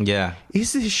 Yeah.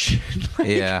 Is this shit? Like,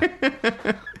 yeah.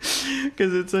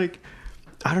 Because it's like,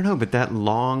 I don't know, but that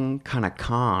long kind of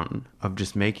con of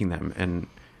just making them, and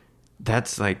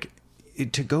that's like,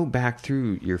 to go back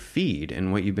through your feed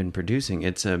and what you've been producing,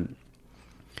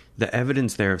 the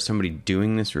evidence there of somebody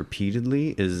doing this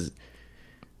repeatedly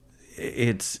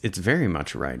it's very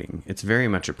much writing. It's very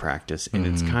much a practice, and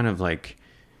it's kind of like,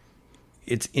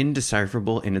 it's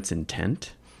indecipherable in its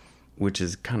intent, which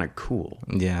is kind of cool.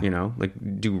 Yeah.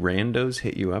 Like, do randos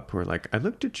hit you up who are like, I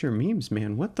looked at your memes,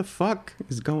 man. What the fuck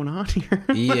is going on here?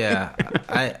 Yeah.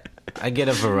 I get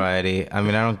a variety. I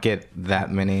don't get that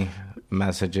many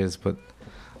messages, but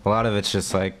a lot of it's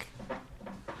just like,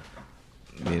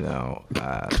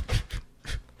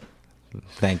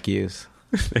 thank yous.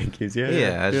 Thank yous, yeah.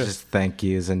 Yeah, it's just thank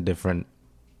yous in different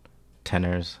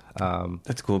tenors.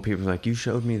 That's cool. People are like, you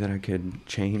showed me that I could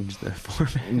change the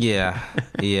format. Yeah.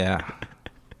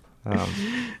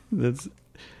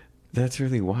 That's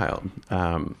really wild.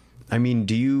 I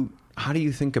mean, how do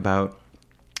you think about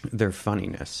their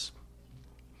funniness?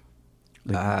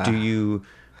 Like,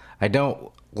 I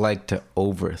don't like to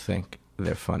overthink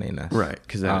their funniness. Right,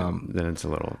 because then it's a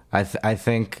little... I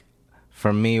think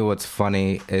for me, what's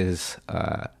funny is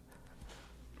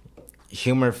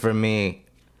humor. For me,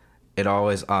 it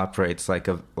always operates like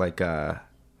a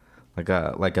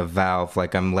valve,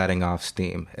 like I'm letting off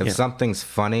steam. If something's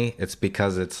funny, it's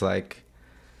because it's like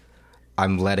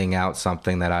I'm letting out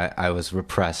something that I was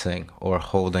repressing or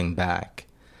holding back.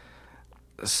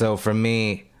 So for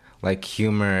me, like,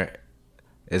 humor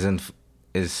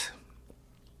is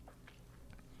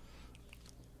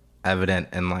evident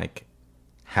in like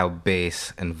how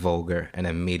base and vulgar and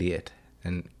immediate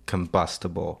and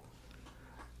combustible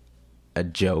a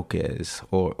joke is,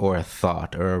 or a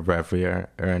thought, or a reverie, or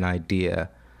an idea.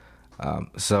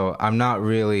 So I'm not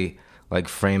really like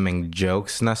framing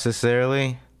jokes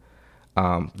necessarily.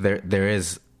 There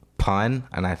is pun,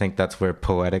 and I think that's where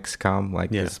poetics come,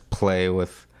 like this play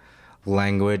with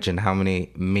language and how many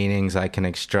meanings I can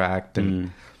extract,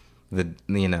 and the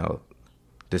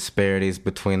disparities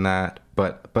between that.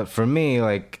 But for me,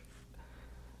 like,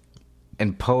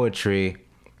 in poetry,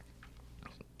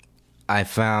 I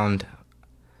found,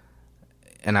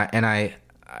 and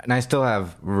I still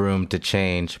have room to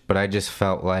change, but I just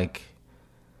felt like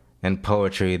in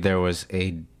poetry there was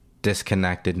a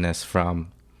disconnectedness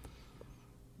from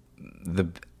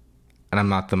and I'm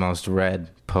not the most read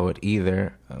poet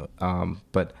either,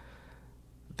 but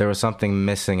there was something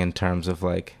missing in terms of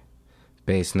like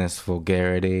baseness,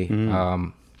 vulgarity,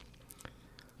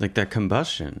 like that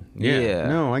combustion. Yeah.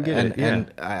 No, I get it. Yeah.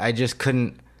 And I just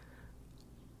couldn't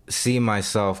see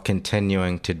myself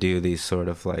continuing to do these sort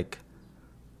of like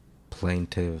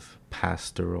plaintive,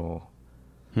 pastoral,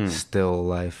 still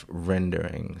life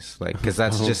renderings, like, because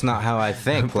that's just not how I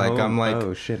think. Like, I'm like,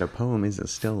 oh shit, a poem is a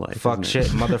still life. Fuck shit,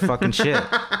 motherfucking shit,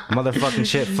 motherfucking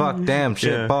shit, fuck, damn,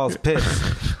 shit, balls,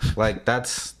 piss. Like,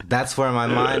 that's where my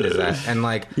mind is at. And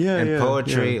like in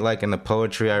poetry, like in the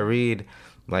poetry I read,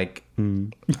 like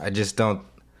I just don't.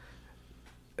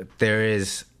 There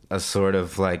is a sort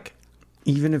of like,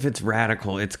 even if it's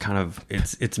radical, it's kind of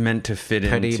it's meant to fit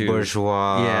petty into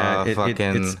bourgeois. Yeah,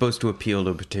 it's supposed to appeal to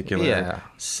a particular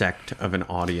sect of an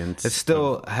audience. It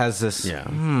still has this. Yeah.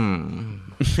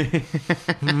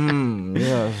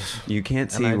 Yes. You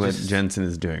can't see what Jensen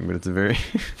is doing, but it's a very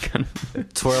kind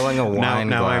of twirling a wine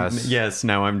glass.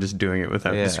 Now I'm just doing it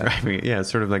without describing it. Yeah,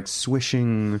 sort of like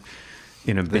swishing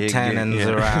in a big... The tannins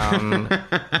around.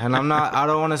 And I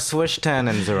don't want to swish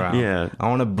tannins around. Yeah. I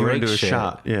want to break shit. A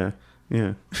shot. Yeah.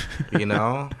 Yeah. You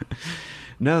know?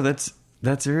 No, that's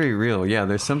very real. Yeah,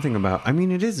 there's something about... I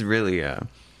mean, it is really...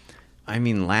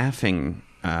 laughing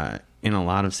in a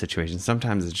lot of situations.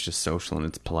 Sometimes it's just social and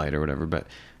it's polite or whatever, but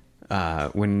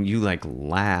when you, like,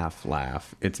 laugh,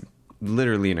 it's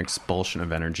literally an expulsion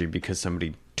of energy because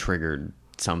somebody triggered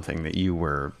something that you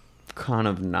were kind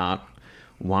of not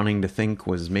wanting to think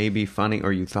was maybe funny,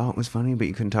 or you thought was funny, but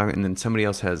you couldn't talk, and then somebody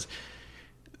else has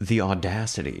the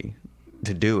audacity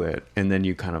to do it, and then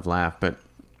you kind of laugh. But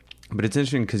it's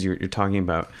interesting because you're talking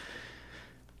about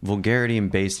vulgarity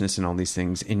and baseness and all these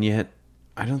things, and yet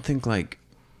I don't think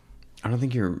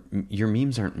your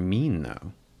memes aren't mean,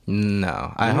 though.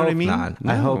 No, I hope not.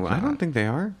 No, I hope not. I don't think they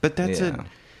are. But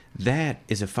that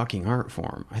is a fucking art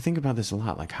form. I think about this a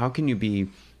lot. Like, how can you be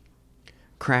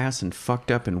crass and fucked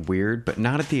up and weird, but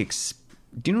not at the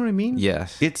do you know what I mean?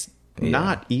 Yes. It's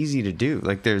not easy to do.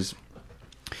 Like, there's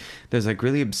like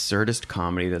really absurdist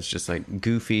comedy that's just like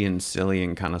goofy and silly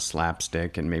and kind of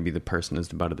slapstick, and maybe the person is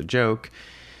the butt of the joke.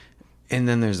 And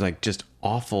then there's like just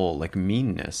awful like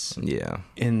meanness. Yeah.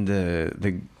 And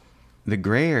the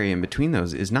gray area in between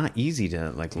those is not easy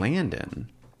to like land in.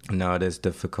 No, it is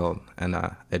difficult, and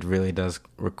it really does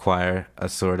require a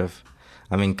sort of,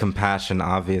 compassion,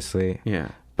 obviously. Yeah.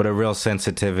 But a real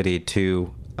sensitivity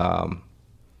to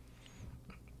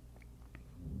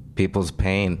people's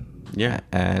pain. Yeah.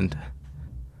 And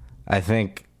I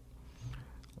think,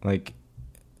 like,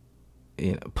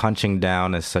 punching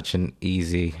down is such an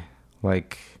easy,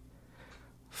 like,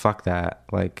 fuck that.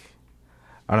 Like,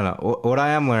 I don't know. What I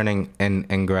am learning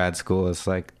in grad school is,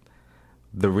 like,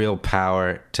 the real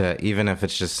power to, even if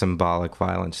it's just symbolic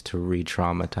violence, to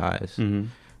re-traumatize,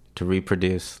 to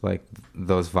reproduce, like,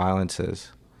 those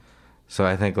violences. So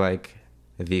I think like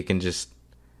if you can just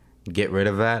get rid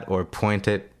of that or point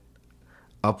it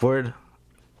upward,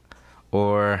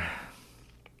 or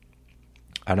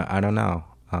I don't know.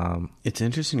 It's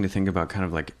interesting to think about kind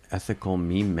of like ethical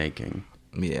meme making.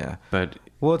 Yeah. But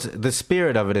well, the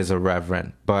spirit of it is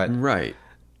irreverent, but right.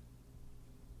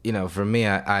 You know, for me,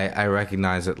 I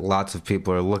recognize that lots of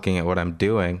people are looking at what I'm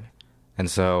doing, and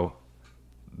so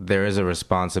there is a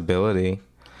responsibility,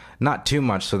 not too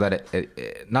much so that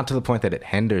it not to the point that it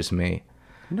hinders me.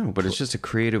 No, but it's just a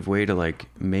creative way to like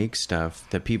make stuff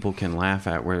that people can laugh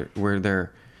at, where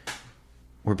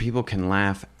people can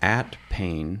laugh at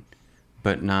pain,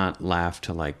 but not laugh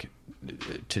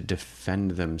to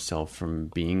defend themselves from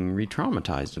being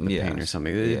re-traumatized in the pain or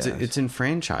something. It's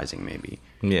enfranchising maybe.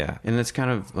 Yeah. And that's kind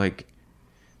of like,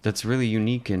 that's really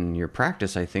unique in your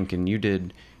practice, I think. And you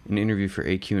did an interview for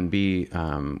AQ&B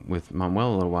with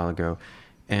Manuel a little while ago,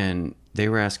 and they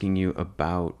were asking you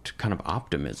about kind of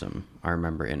optimism, I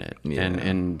remember, in it. Yeah.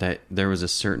 And that there was a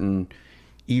certain,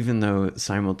 even though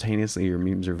simultaneously your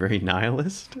memes are very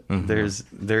nihilist, there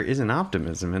is an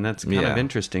optimism, and that's kind of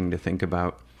interesting to think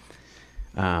about.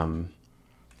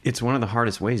 It's one of the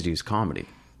hardest ways to use comedy,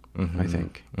 I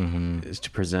think, is to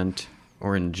present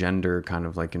or engender kind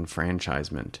of like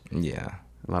enfranchisement. Yeah.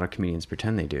 A lot of comedians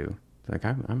pretend they do. Like,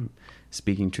 I'm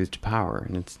speaking truth to power.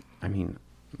 And it's, I mean,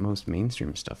 most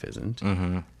mainstream stuff isn't.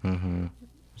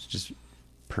 It's just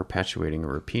perpetuating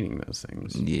or repeating those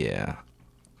things. Yeah.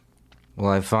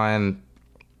 Well, I find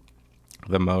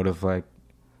the mode of like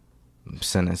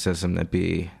cynicism to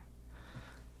be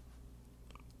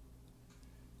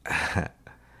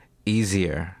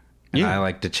easier. And I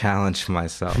like to challenge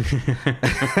myself.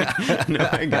 No,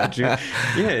 I got you.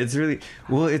 Yeah, it's really,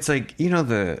 well, it's like, you know,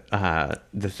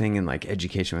 the thing in like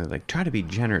education where like try to be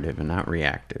generative and not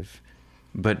reactive.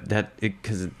 But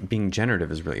because being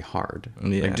generative is really hard.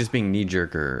 Yeah. Like just being knee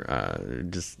jerk or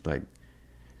just like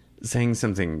saying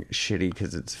something shitty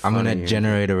because it's funny. I'm going to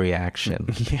generate a reaction.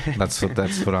 Yeah. That's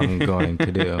what I'm going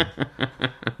to do.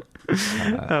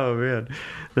 Oh man,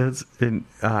 that's and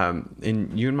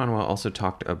you and Manuel also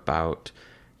talked about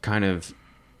kind of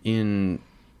in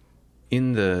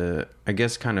the, I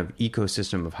guess, kind of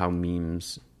ecosystem of how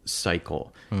memes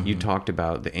cycle. You talked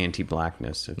about the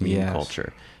anti-blackness of meme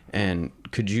culture, and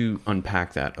could you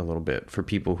unpack that a little bit for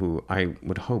people who I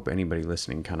would hope anybody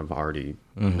listening kind of already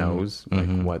knows like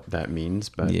what that means,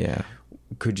 but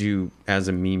could you, as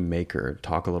a meme maker,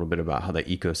 talk a little bit about how the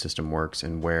ecosystem works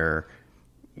and where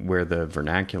the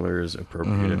vernacular is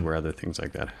appropriated, where other things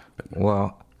like that happen?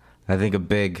 Well, I think a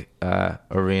big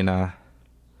arena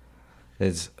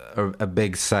is a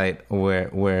big site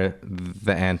where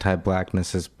the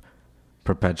anti-blackness is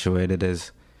perpetuated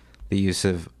is the use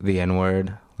of the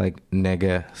N-word, like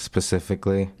nigga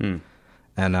specifically.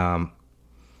 And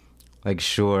like,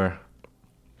 sure,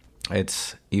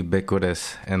 it's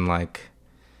ubiquitous in like,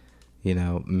 you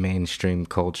know, mainstream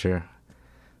culture,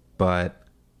 but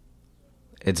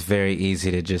it's very easy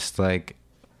to just like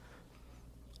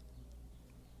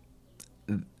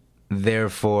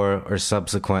therefore or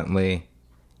subsequently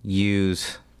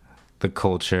use the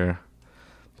culture,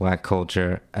 black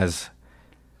culture, as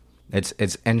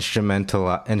it's instrumental.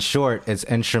 In short, it's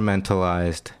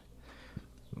instrumentalized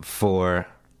for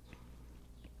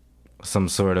some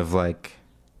sort of like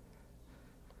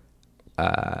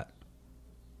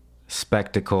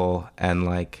spectacle and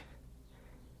like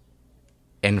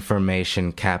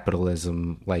information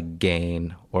capitalism, like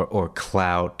gain or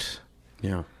clout.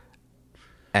 Yeah.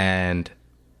 And,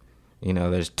 you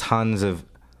know, there's tons of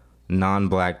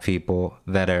non-black people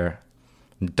that are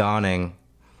donning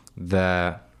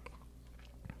the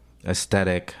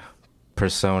aesthetic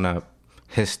persona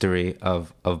history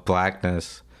of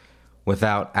blackness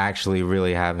without actually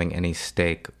really having any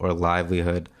stake or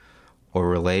livelihood or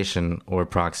relation or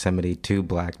proximity to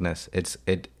blackness. It's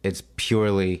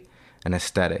purely an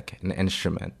aesthetic, an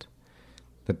instrument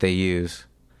that they use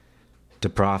to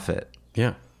profit.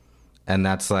 Yeah. And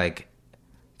that's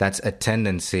a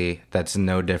tendency that's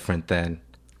no different than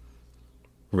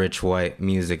rich white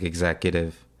music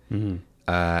executive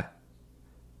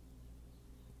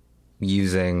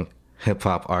using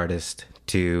hip-hop artists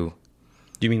to...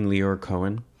 Do you mean Leor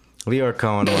Cohen? Leor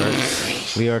Cohen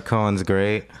works. Leor Cohen's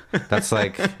great. That's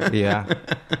like, yeah.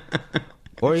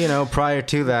 Or, you know, prior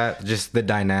to that, just the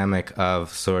dynamic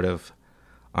of sort of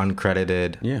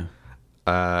uncredited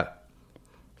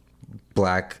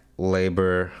black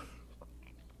labor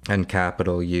and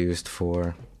capital used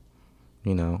for,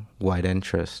 you know, white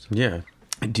interest. Yeah.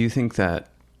 Do you think that,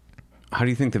 how do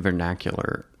you think the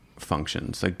vernacular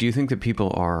functions? Like, do you think that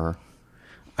people are,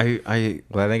 well, I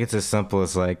think it's as simple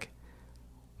as like,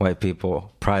 white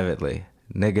people privately.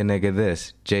 Nigga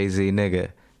this, Jay-Z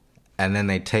nigga. And then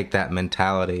they take that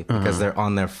mentality because they're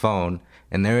on their phone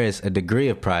and there is a degree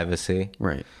of privacy.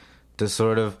 Right. To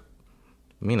sort of,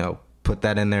 put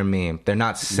that in their meme. They're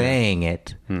not saying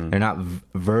it. They're not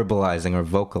verbalizing or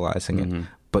vocalizing it.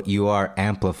 But you are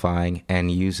amplifying and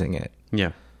using it.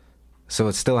 Yeah. So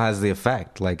it still has the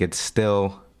effect. Like, it's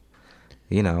still,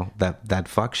 that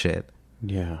fuck shit.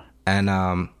 Yeah.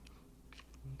 And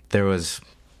there was,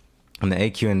 in the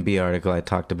AQNB article, I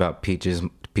talked about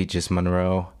Peaches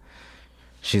Monroe.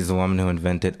 She's the woman who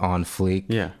invented On Fleek.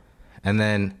 Yeah. And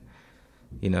then,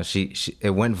 she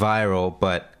it went viral,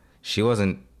 but she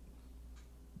wasn't,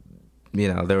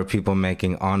 there were people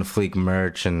making On Fleek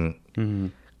merch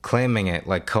and claiming it,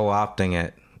 like co-opting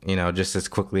it, just as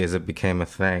quickly as it became a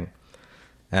thing.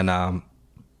 And,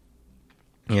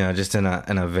 just in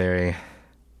a very,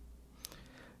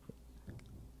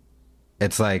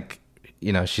 it's like,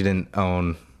 she didn't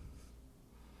own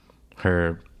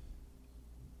her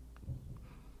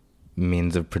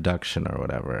means of production or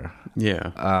whatever.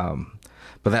 Yeah.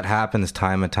 But that happens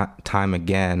time and time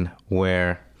again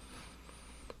where,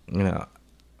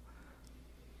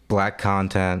 black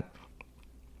content,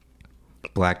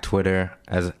 black Twitter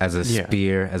as a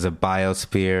spear, as a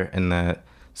biosphere in the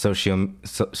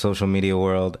social media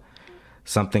world,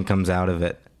 something comes out of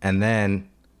it. And then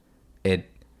it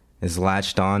is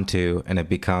latched onto and it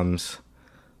becomes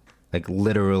like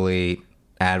literally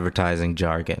advertising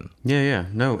jargon. Yeah.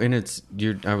 No, and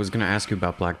I was going to ask you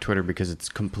about Black Twitter because it's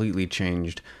completely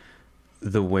changed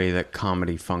the way that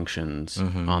comedy functions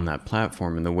on that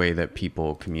platform and the way that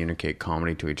people communicate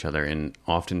comedy to each other. And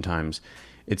oftentimes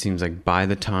it seems like by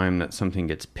the time that something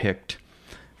gets picked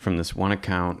from this one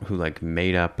account who like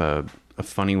made up a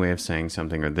funny way of saying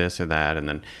something or this or that, and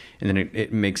then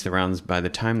it makes the rounds, by the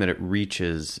time that it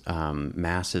reaches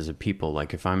masses of people,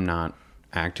 like if I'm not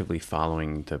actively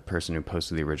following the person who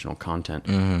posted the original content,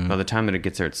 by the time that it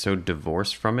gets there, it's so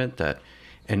divorced from it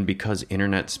and because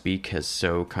internet speak has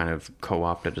so kind of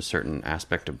co-opted a certain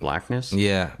aspect of blackness,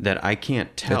 that I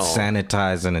can't tell. It's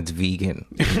sanitized and it's vegan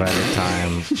by the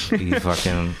time you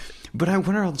fucking... But I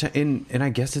wonder all the time, and I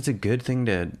guess it's a good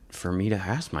thing for me to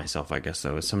ask myself, I guess,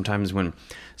 though, is sometimes when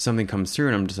something comes through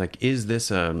and I'm just like, is this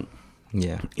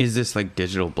like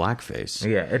digital blackface?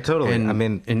 Yeah, it totally,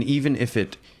 and even if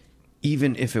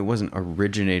it wasn't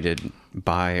originated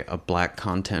by a black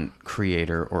content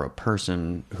creator or a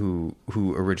person who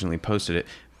originally posted it,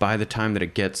 by the time that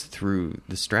it gets through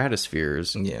the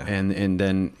stratospheres, and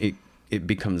then it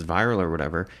becomes viral or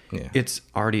whatever, it's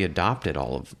already adopted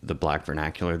all of the black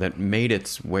vernacular that made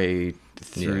its way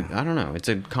through. I don't know. It's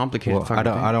a complicated thing.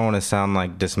 I don't want to sound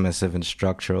like dismissive and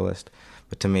structuralist,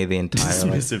 but to me the entire...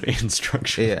 Dismissive and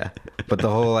structuralist. Yeah. But the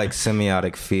whole like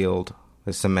semiotic field,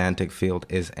 the semantic field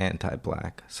is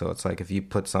anti-black. So it's like if you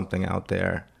put something out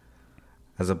there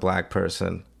as a black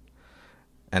person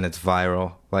and it's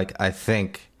viral, like I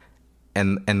think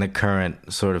in the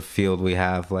current sort of field we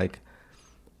have, like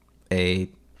a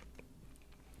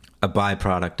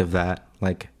byproduct of that,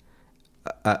 like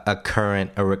a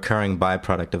recurring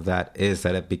byproduct of that is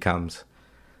that it becomes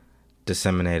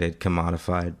disseminated,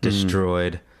 commodified,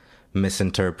 destroyed,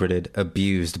 misinterpreted,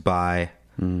 abused by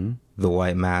the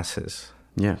white masses.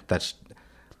 Yeah,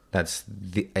 that's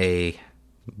a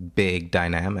big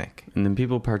dynamic, and then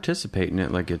people participate in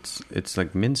it like it's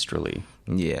like minstrelly.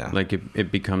 Yeah, like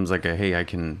it becomes like a, hey, I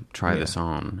can try this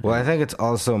on. Well, I think it's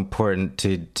also important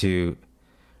to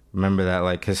remember that,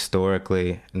 like,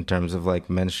 historically, in terms of like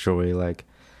minstrelsy, like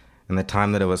in the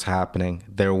time that it was happening,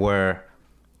 there were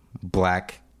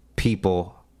black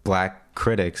people, black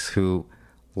critics who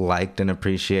liked and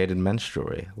appreciated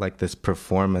minstrelsy, like this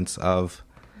performance of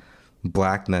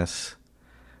blackness,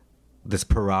 this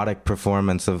parodic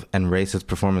performance of and racist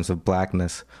performance of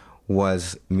blackness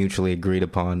was mutually agreed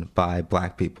upon by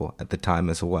black people at the time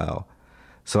as well.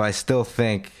 So I still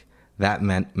think that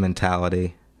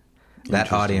mentality,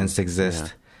 that audience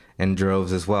exists in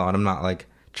droves as well. And I'm not like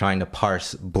trying to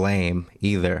parse blame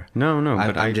either. No,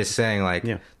 but I'm just saying, like,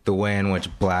 the way in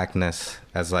which blackness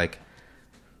as like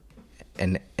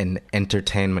an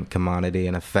entertainment commodity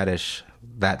and a fetish,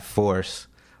 that force,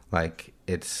 like,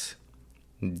 it's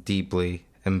deeply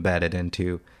embedded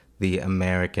into the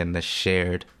American, the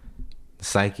shared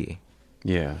psyche.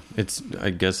 Yeah, I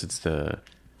guess it's the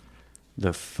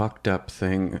fucked up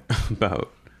thing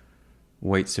about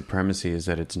white supremacy is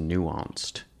that it's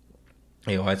nuanced.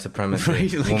 Yeah, white supremacy.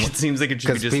 Right? Like, it seems like it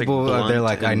should be just people, like they're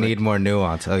like, I need more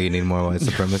nuance. Oh, you need more white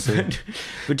supremacy.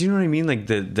 But do you know what I mean? Like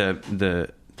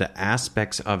the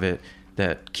aspects of it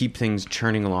that keep things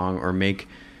churning along or make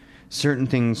certain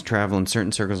things travel in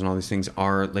certain circles and all these things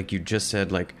are, like you just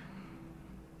said, like,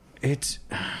 it's...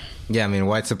 Yeah, I mean,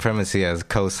 white supremacy has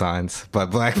cosigns,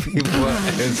 but black people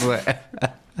is what...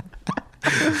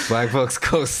 Black folks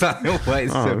co-sign white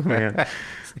supremacy.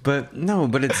 But no,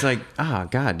 but it's like,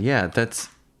 God, yeah,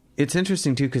 it's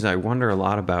interesting too, because I wonder a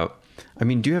lot about, I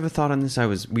mean, do you have a thought on this?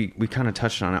 We kind of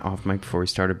touched on it off mic before we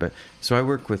started, but so I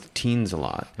work with teens a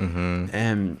lot,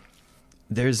 and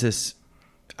there's this,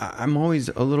 I'm always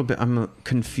I'm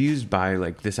confused by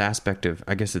like this aspect of,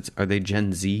 I guess are they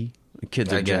Gen Z?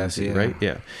 Kids are Gen Z, right?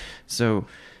 Yeah. So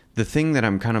the thing that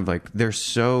I'm kind of like, they're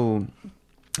so...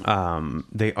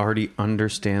 they already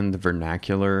understand the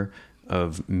vernacular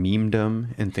of memedom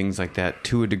and things like that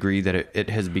to a degree that it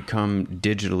has become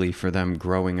digitally for them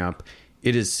growing up.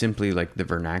 It is simply like the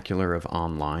vernacular of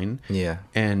online. Yeah.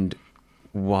 And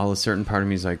while a certain part of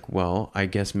me is like, well, I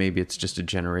guess maybe it's just a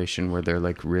generation where they're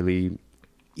like really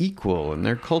equal in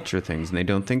their culture things and they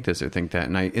don't think this or think that.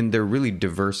 And they're really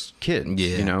diverse kids,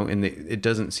 you know, and it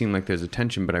doesn't seem like there's a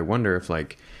tension, but I wonder if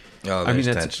like, there's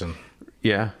tension.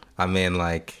 Yeah. I mean,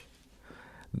 like,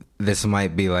 this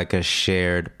might be like a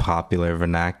shared popular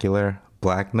vernacular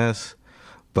blackness,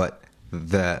 but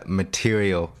the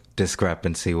material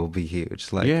discrepancy will be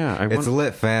huge. Like, it's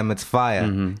lit, fam, it's fire.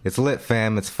 Mm-hmm. It's lit,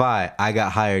 fam, it's fire. I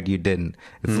got hired, you didn't.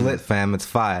 It's lit, fam, it's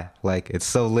fire. Like, it's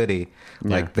so litty.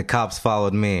 Like, the cops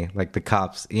followed me. Like, the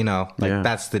cops, you know, like,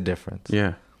 that's the difference.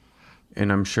 Yeah.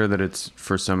 And I'm sure that it's,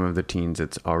 for some of the teens,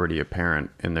 it's already apparent,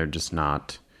 and they're just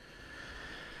not...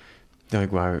 They're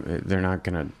like, well, they're not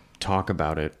going to talk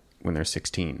about it when they're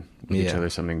 16 with each other or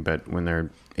something, but when they're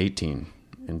 18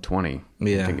 and 20, I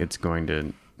think it's going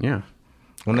to,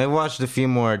 When they watched a few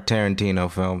more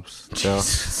Tarantino films, so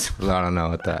I don't know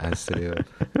what that has to do with.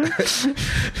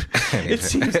 It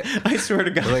seems, I swear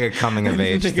to God. It's like a coming of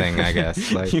age thing, I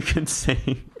guess. Like, you could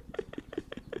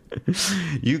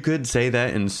say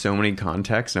that in so many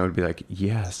contexts, and I would be like,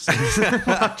 yes.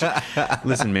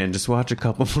 Listen, man, just watch a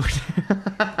couple more.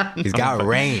 He's got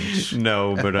range.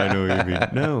 No, but I know what you mean.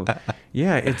 No.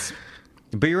 Yeah,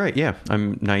 but you're right. Yeah,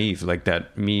 I'm naive. Like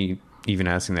that, me even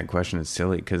asking that question is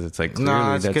silly because it's like,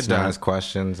 clearly it's good to ask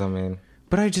questions. I mean.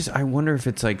 But I wonder if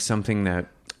it's like something that.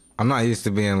 I'm not used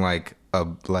to being like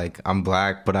I'm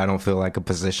black, but I don't feel like a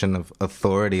position of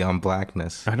authority on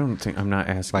blackness. I'm not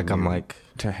asking like I'm like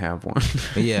to have one.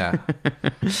 Yeah.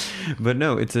 But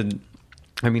no,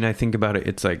 I mean, I think about it.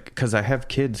 It's like, because I have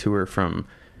kids who are from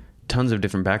tons of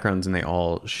different backgrounds and they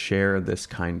all share this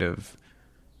kind of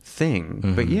thing.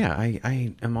 Mm-hmm. But yeah,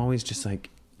 I am always just like,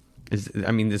 this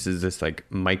is this like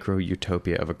micro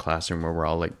utopia of a classroom where we're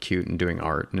all like cute and doing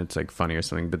art and it's like funny or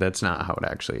something, but that's not how it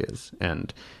actually is.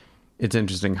 And it's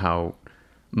interesting how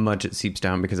much it seeps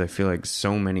down, because I feel like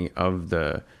so many of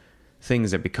the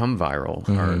things that become viral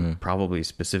are probably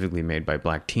specifically made by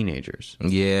black teenagers.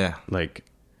 Yeah. Like,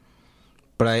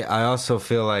 but I also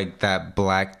feel like that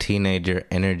black teenager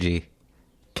energy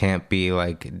can't be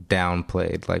like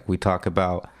downplayed. Like we talk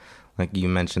about, like you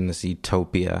mentioned this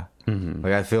utopia. Mm-hmm.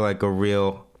 Like I feel like a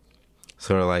real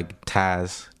sort of like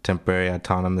TAZ, temporary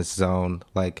autonomous zone,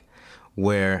 like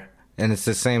where, and it's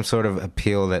the same sort of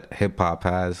appeal that hip hop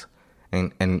has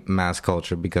and mass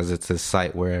culture, because it's a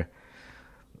site where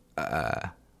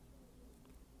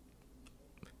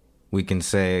we can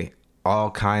say all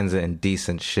kinds of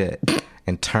indecent shit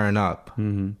and turn up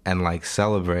and like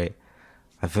celebrate.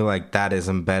 I feel like that is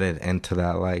embedded into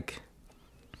that like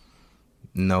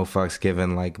no fucks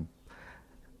given, like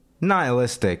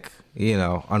nihilistic, you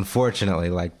know, unfortunately,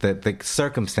 like the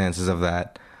circumstances of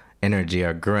that energy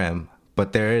are grim,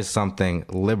 but there is something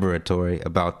liberatory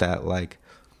about that, like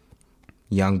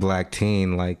young black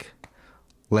teen, like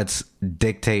let's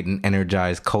dictate and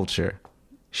energize culture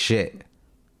shit,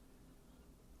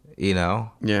 you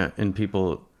know? Yeah, and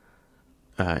people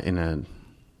in a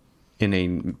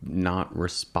not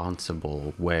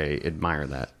responsible way admire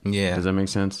that. Yeah. Does that make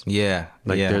sense? Yeah.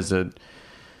 Like there's a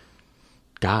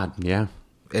God, yeah.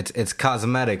 It's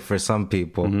cosmetic for some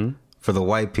people, for the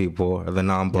white people or the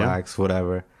non-blacks,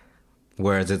 whatever.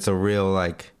 Whereas it's a real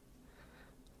like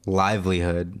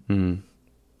livelihood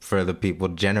for the people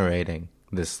generating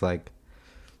this like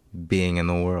being in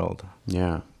the world.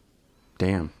 Yeah.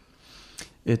 Damn.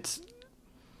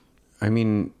 I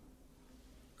mean,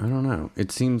 I don't know.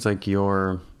 It seems like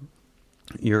your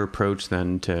approach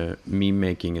then to meme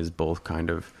making is both kind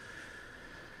of,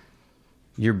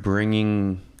 you're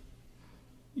bringing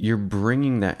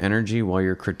that energy while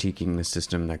you're critiquing the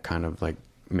system that kind of like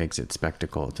makes it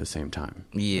spectacle at the same time.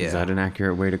 Yeah. Is that an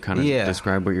accurate way to kind of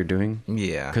describe what you're doing?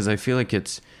 Yeah. Because I feel like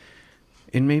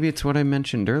and maybe it's what I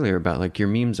mentioned earlier about like your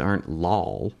memes aren't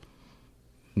lol.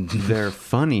 they're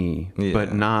funny,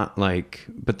 but not like,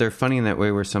 but they're funny in that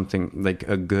way where something like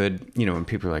a good, you know, when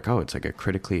people are like, oh, it's like a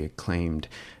critically acclaimed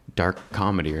dark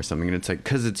comedy or something. And it's like,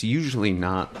 cause it's usually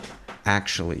not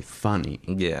actually funny.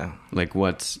 Yeah. Like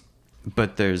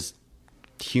but there's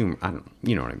humor.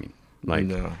 You know what I mean?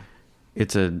 Like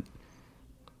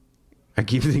I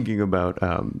keep thinking about,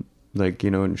 like,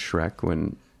 you know, in Shrek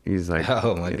when he's like,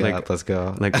 oh my God, like, let's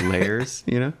go. Like layers,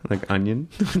 you know, like onion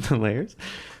with the layers.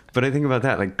 But I think about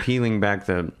that, like peeling back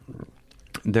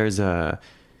there's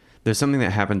something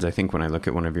that happens, I think, when I look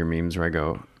at one of your memes where I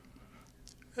go,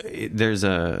 there's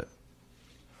a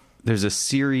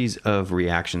series of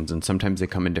reactions, and sometimes they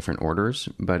come in different orders,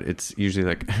 but it's usually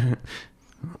like,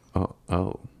 oh.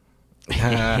 Oh.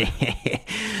 Like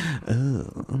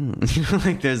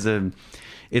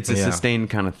it's a sustained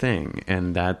kind of thing.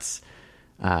 And that's,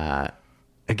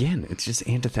 again, it's just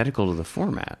antithetical to the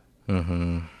format.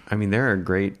 Mm-hmm. I mean, there are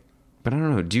great, but I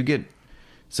don't know.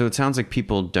 So it sounds like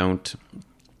people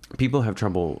have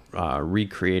trouble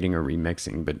recreating or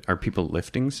remixing, but are people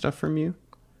lifting stuff from you?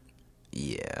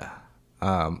 Yeah.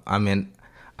 I mean,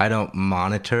 I don't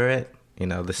monitor it. You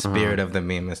know, the spirit of the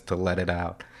meme is to let it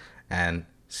out and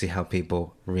see how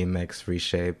people remix,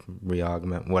 reshape,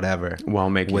 re-augment, whatever. While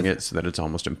making it so that it's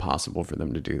almost impossible for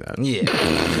them to do that. Yeah.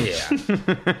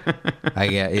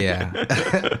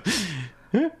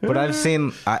 But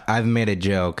I've made a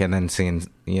joke and then seen,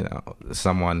 you know,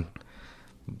 someone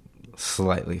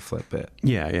slightly flip it.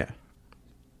 Yeah.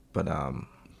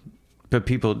 But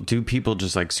people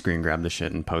just like screen grab the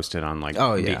shit and post it on like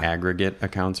the aggregate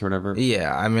accounts or whatever?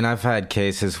 Yeah. I mean, I've had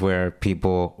cases where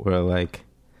people were like,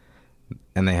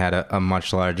 and they had a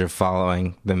much larger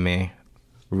following than me,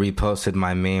 reposted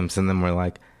my memes, and then were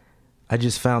like, I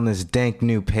just found this dank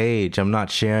new page. I'm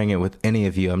not sharing it with any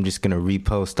of you. I'm just going to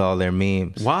repost all their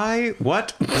memes. Why?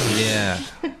 What? Yeah.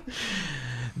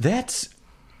 That's...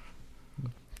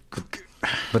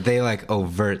 But they like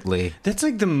overtly... That's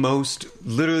like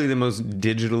literally the most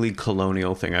digitally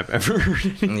colonial thing I've ever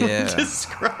heard anyone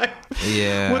describe.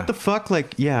 Yeah. What the fuck?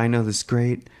 Like, yeah, I know this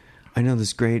great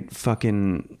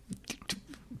fucking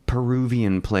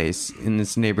Peruvian place in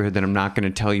this neighborhood that I'm not going to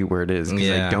tell you where it is because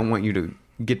I don't want you to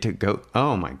get to go.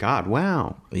 Oh my God.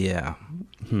 Wow. Yeah.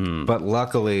 But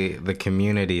luckily the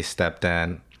community stepped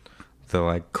in. The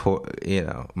like, you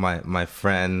know, my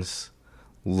friends,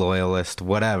 loyalist,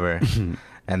 whatever.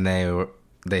 And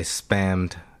they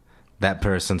spammed that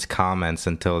person's comments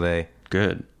until they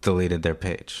deleted their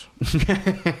page.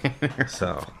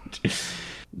 So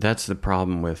that's the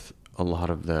problem with a lot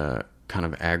of the kind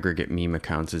of aggregate meme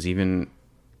accounts is even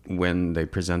when they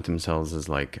present themselves as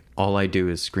like, all I do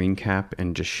is screen cap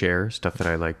and just share stuff that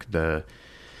I like, the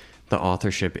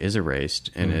authorship is erased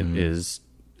and it is,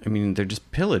 I mean, they're just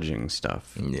pillaging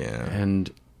stuff. Yeah. And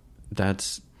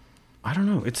that's, I don't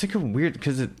know. It's like a weird,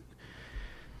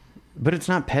 but it's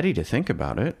not petty to think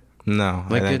about it. No,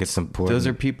 like I think it's important. Those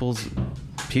are people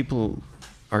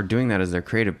are doing that as their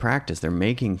creative practice. They're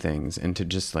making things, and to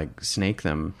just like snake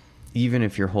them, even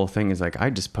if your whole thing is like,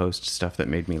 I just post stuff that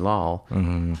made me lol.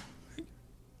 Mm-hmm.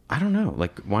 I don't know.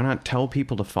 Like, why not tell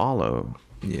people to follow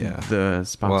the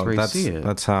spots where you see it?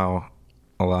 That's how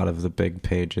a lot of the big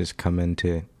pages come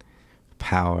into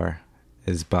power,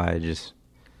 is by just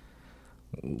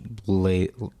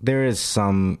there is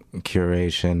some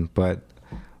curation, but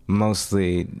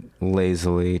mostly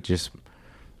lazily just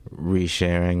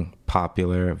resharing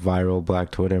popular viral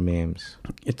Black Twitter memes.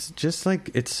 It's just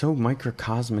like, it's so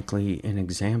microcosmically an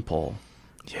example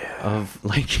of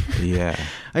like,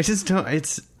 I just don't, I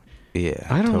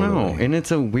don't know. And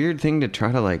it's a weird thing to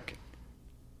try to like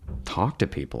talk to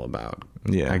people about,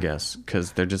 I guess,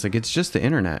 because they're just like, it's just the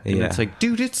internet. And it's like,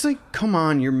 dude, it's like, come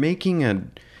on, you're making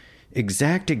an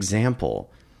exact example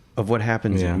of what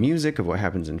happens in music, of what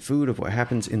happens in food, of what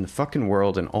happens in the fucking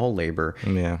world and all labor.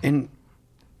 Yeah. And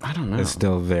I don't know. It's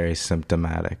still very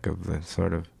symptomatic of the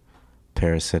sort of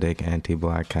parasitic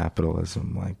anti-black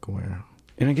capitalism, like where...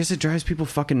 And I guess it drives people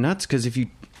fucking nuts, because if you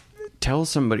tell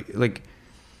somebody, like...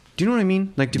 Do you know what I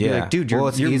mean? Like, to be like, dude,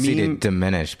 it's easy to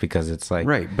diminish, because it's like...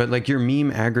 Right, but like, your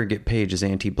meme aggregate page is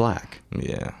anti-black.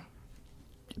 Yeah.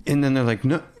 And then they're like,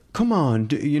 no... Come on,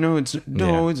 you know,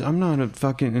 I'm not a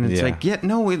fucking... And it's like, it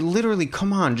literally,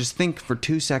 come on, just think for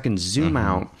 2 seconds, zoom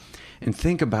out, and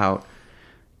think about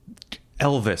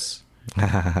Elvis.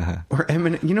 Or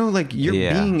Eminem. You know, like, you're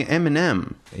being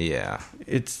Eminem. Yeah.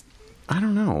 It's, I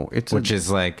don't know. Which is,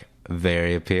 like,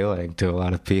 very appealing to a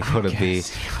lot of people to be...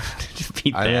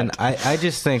 I mean, I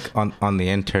just think on the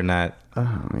internet,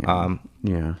 I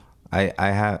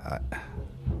have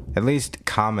at least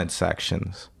comment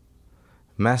sections.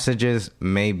 Messages,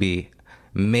 maybe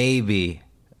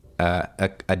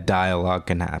a dialogue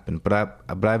can happen. But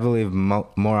I believe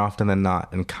more often than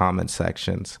not in comment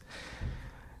sections,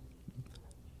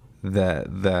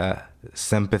 the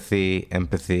sympathy,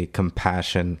 empathy,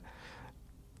 compassion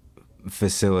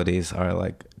facilities are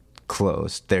like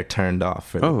closed. They're turned off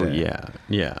for the day.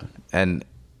 Yeah. And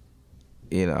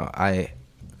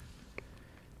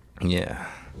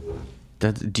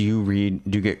Do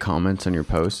you get comments on your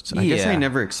posts? I guess I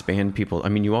never expand people. I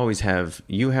mean, you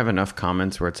have enough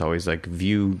comments where it's always like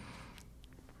view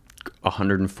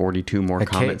 142 more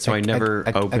comments. So I never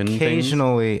open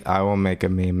occasionally things. I will make a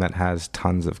meme that has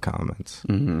tons of comments.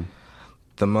 Mm-hmm.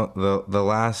 The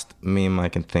last meme I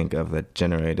can think of that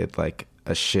generated like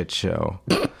a shit show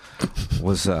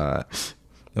was it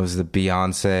was the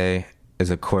Beyonce is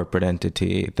a corporate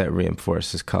entity that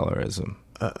reinforces colorism.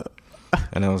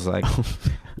 And it was like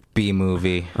B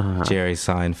movie, Jerry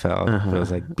Seinfeld. It was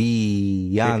like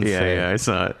Beyonce. Yeah, I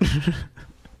saw it.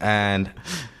 And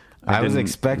I was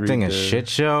expecting a shit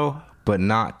show, but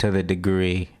not to the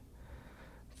degree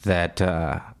that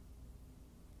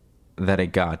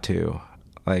it got to.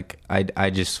 Like I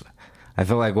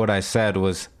feel like what I said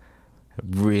was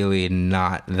really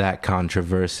not that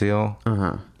controversial.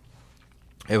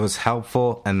 It was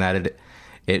helpful, and that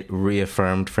it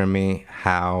reaffirmed for me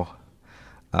how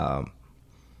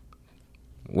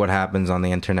what happens on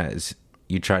the internet is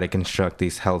you try to construct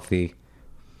these healthy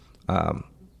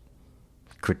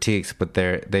critiques, but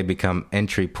they become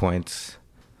entry points,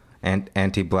 and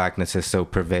anti-blackness is so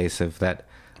pervasive that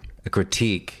a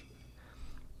critique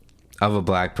of a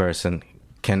black person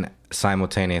can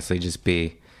simultaneously just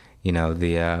be,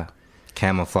 the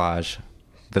camouflage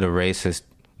that a racist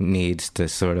needs to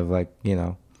sort of like,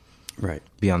 right,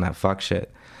 be on that fuck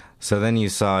shit. So then you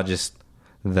saw just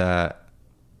the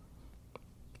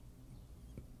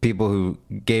people who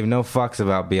gave no fucks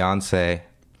about Beyonce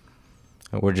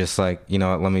were just like, you know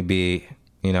what, let me be,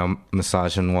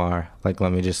 misogynoir. Like,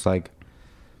 let me just like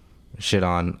shit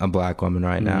on a black woman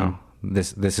right now.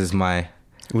 This is my,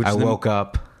 woke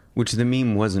up. Which the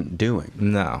meme wasn't doing.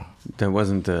 No. That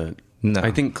wasn't the... No.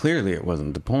 I think clearly it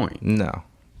wasn't the point. No.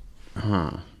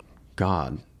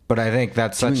 God. But I think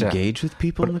that's Do you engage with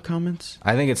people in the comments?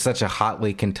 I think it's such a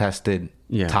hotly contested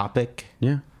topic.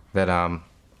 Yeah. That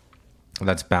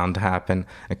that's bound to happen.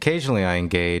 Occasionally I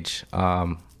engage.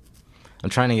 I'm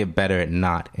trying to get better at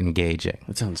not engaging.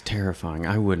 That sounds terrifying.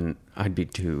 I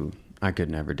could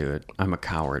never do it. I'm a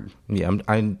coward. Yeah,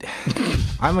 I'm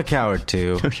a coward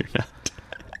too. No, you're not.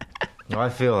 Well, I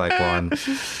feel like one.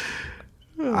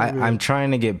 I'm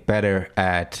trying to get better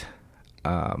at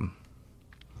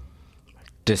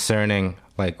discerning,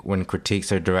 like, when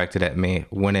critiques are directed at me,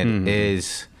 when it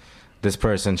is this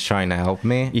person's trying to help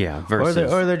me. Yeah, versus...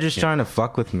 Or they're just trying to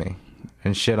fuck with me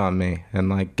and shit on me and,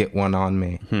 like, get one on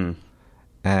me.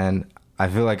 And I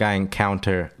feel like I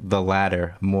encounter the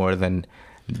latter more than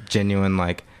genuine,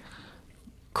 like,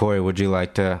 Corey, would you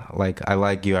like to, like, I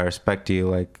like you, I respect you,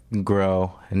 like,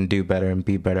 grow and do better and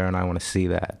be better, and I want to see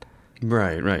that.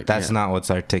 Right. That's not what's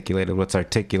articulated. What's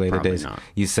articulated Probably is, not.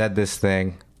 You said this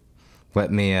thing,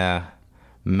 let me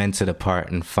mince it apart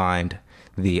and find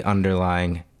the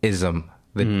underlying ism,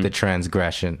 the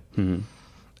transgression. And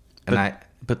I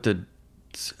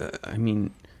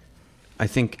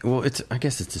think, well, I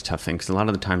guess it's a tough thing, because a lot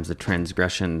of the times the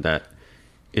transgression that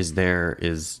is there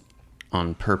is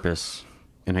on purpose.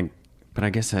 But I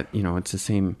guess that, it's the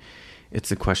same. It's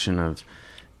the question of,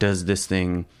 does this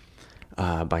thing,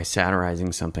 by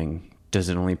satirizing something, does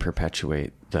it only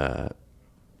perpetuate the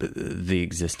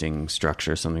existing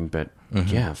structure or something? But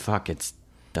yeah, fuck,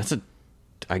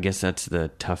 I guess that's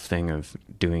the tough thing of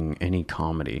doing any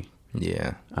comedy.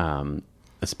 Yeah.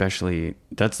 Especially,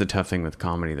 that's the tough thing with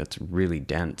comedy that's really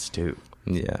dense too.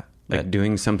 Yeah. Like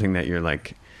doing something that you're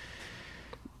like,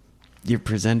 you're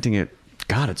presenting it.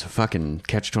 God, it's a fucking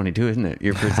catch-22, isn't it?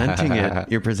 You're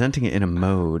presenting it in a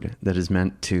mode that is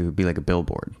meant to be like a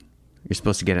billboard. You're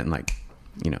supposed to get it in, like,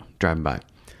 driving by.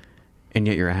 And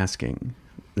yet you're asking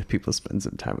that people spend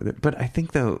some time with it. But I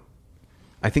think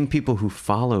people who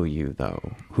follow you,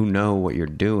 though, who know what you're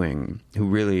doing, who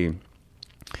really...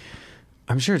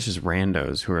 I'm sure it's just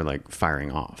randos who are, like,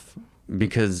 firing off.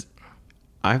 Because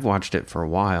I've watched it for a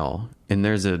while, and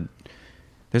there's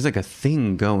like a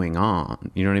thing going on.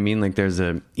 You know what I mean? Like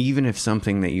even if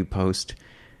something that you post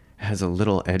has a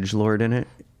little edgelord in it,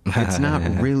 it's not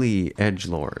really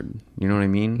edgelord. You know what I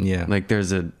mean? Yeah. Like I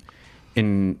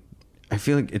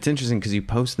feel like it's interesting because you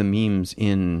post the memes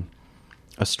in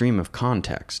a stream of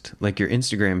context. Like your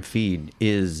Instagram feed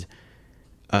is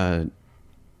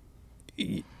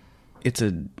it's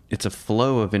a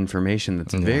flow of information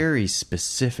that's very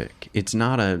specific. It's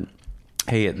not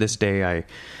hey, at this day I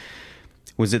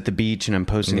was at the beach and I'm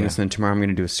posting this, and then tomorrow I'm going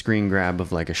to do a screen grab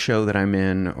of like a show that I'm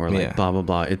in, or like blah blah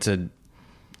blah. It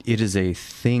is a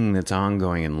thing that's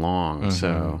ongoing and long.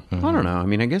 So I don't know. I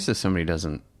mean, I guess if somebody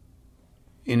doesn't,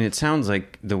 and it sounds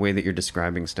like the way that you're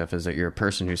describing stuff is that you're a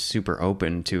person who's super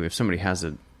open to, if somebody has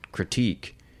a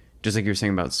critique, just like you were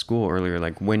saying about school earlier,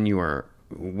 like when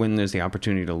there's the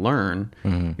opportunity to learn,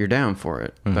 you're down for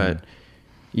it. But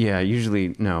yeah, usually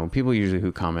people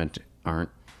who comment aren't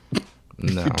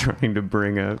trying to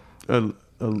bring a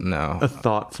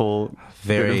thoughtful,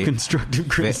 very constructive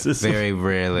criticism. Very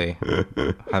rarely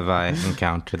have I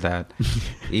encountered that,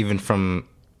 even from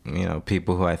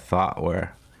people who I thought were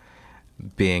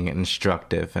being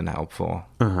instructive and helpful.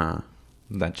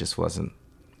 That just wasn't.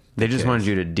 They just wanted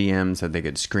you to DM so they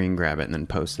could screen grab it and then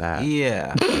post that.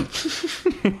 Yeah.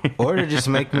 Or to just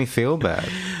make me feel bad.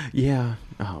 Yeah.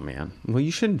 Oh man. Well,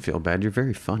 you shouldn't feel bad. You're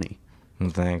very funny.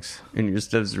 Thanks. And your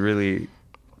stuff's really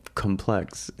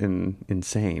complex and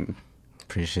insane.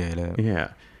 Appreciate it.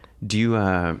 Yeah. Do you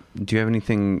have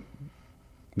anything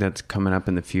that's coming up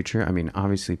in the future? I mean,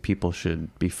 obviously people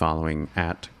should be following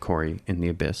at Corey in the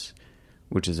Abyss,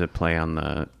 which is a play on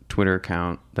the Twitter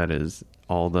account that is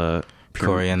all the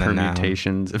Corey and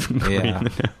permutations of Corey and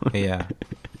the noun.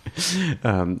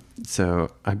 Yeah.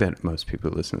 So I bet most people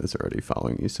who listen to this are already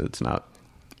following you, so it's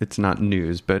not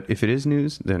news. But if it is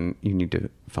news, then you need to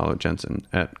follow Jensen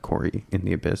at Corey in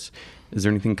the Abyss. Is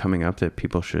there anything coming up that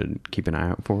people should keep an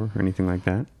eye out for, or anything like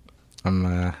that?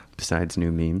 I'm besides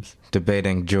new memes,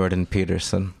 debating Jordan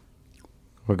Peterson.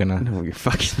 We're gonna. No, you're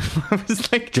fucking. I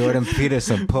was like, Jordan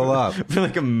Peterson, pull up. For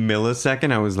like a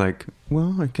millisecond, I was like,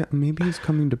 well, maybe he's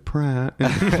coming to Pratt.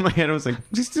 And in my head, I was like,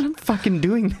 I'm fucking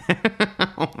doing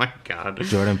that. Oh my God.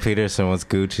 Jordan Peterson was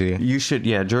Gucci. You should,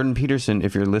 Jordan Peterson,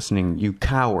 if you're listening, you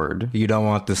coward. You don't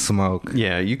want the smoke.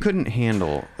 Yeah, you couldn't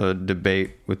handle a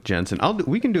debate with Jensen.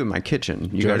 We can do it in my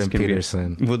kitchen. You Jordan guys can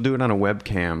Peterson. We'll do it on a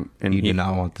webcam. And you do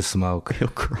not want the smoke. He'll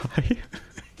cry.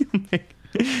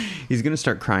 He's going to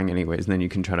start crying anyways, and then you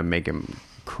can try to make him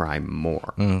cry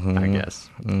more, I guess.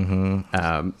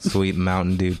 Sweet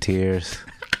Mountain Dew tears.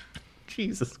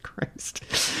 Jesus Christ.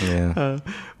 Yeah.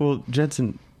 Well,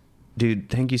 Jensen, dude,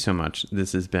 thank you so much.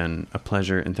 This has been a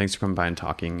pleasure, and thanks for coming by and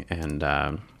talking, and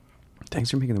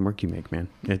thanks for making the work you make, man.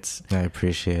 I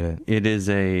appreciate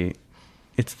it.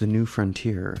 It's the new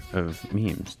frontier of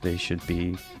memes. They should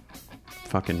be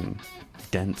fucking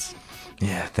dense.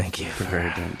 Yeah, thank you. They're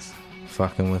very dense.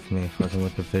 Fucking with me, fucking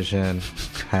with the vision,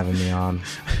 having me on,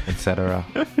 etc.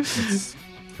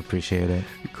 Appreciate it.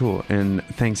 Cool. And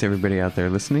thanks everybody out there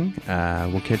listening.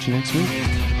 We'll catch you next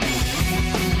week.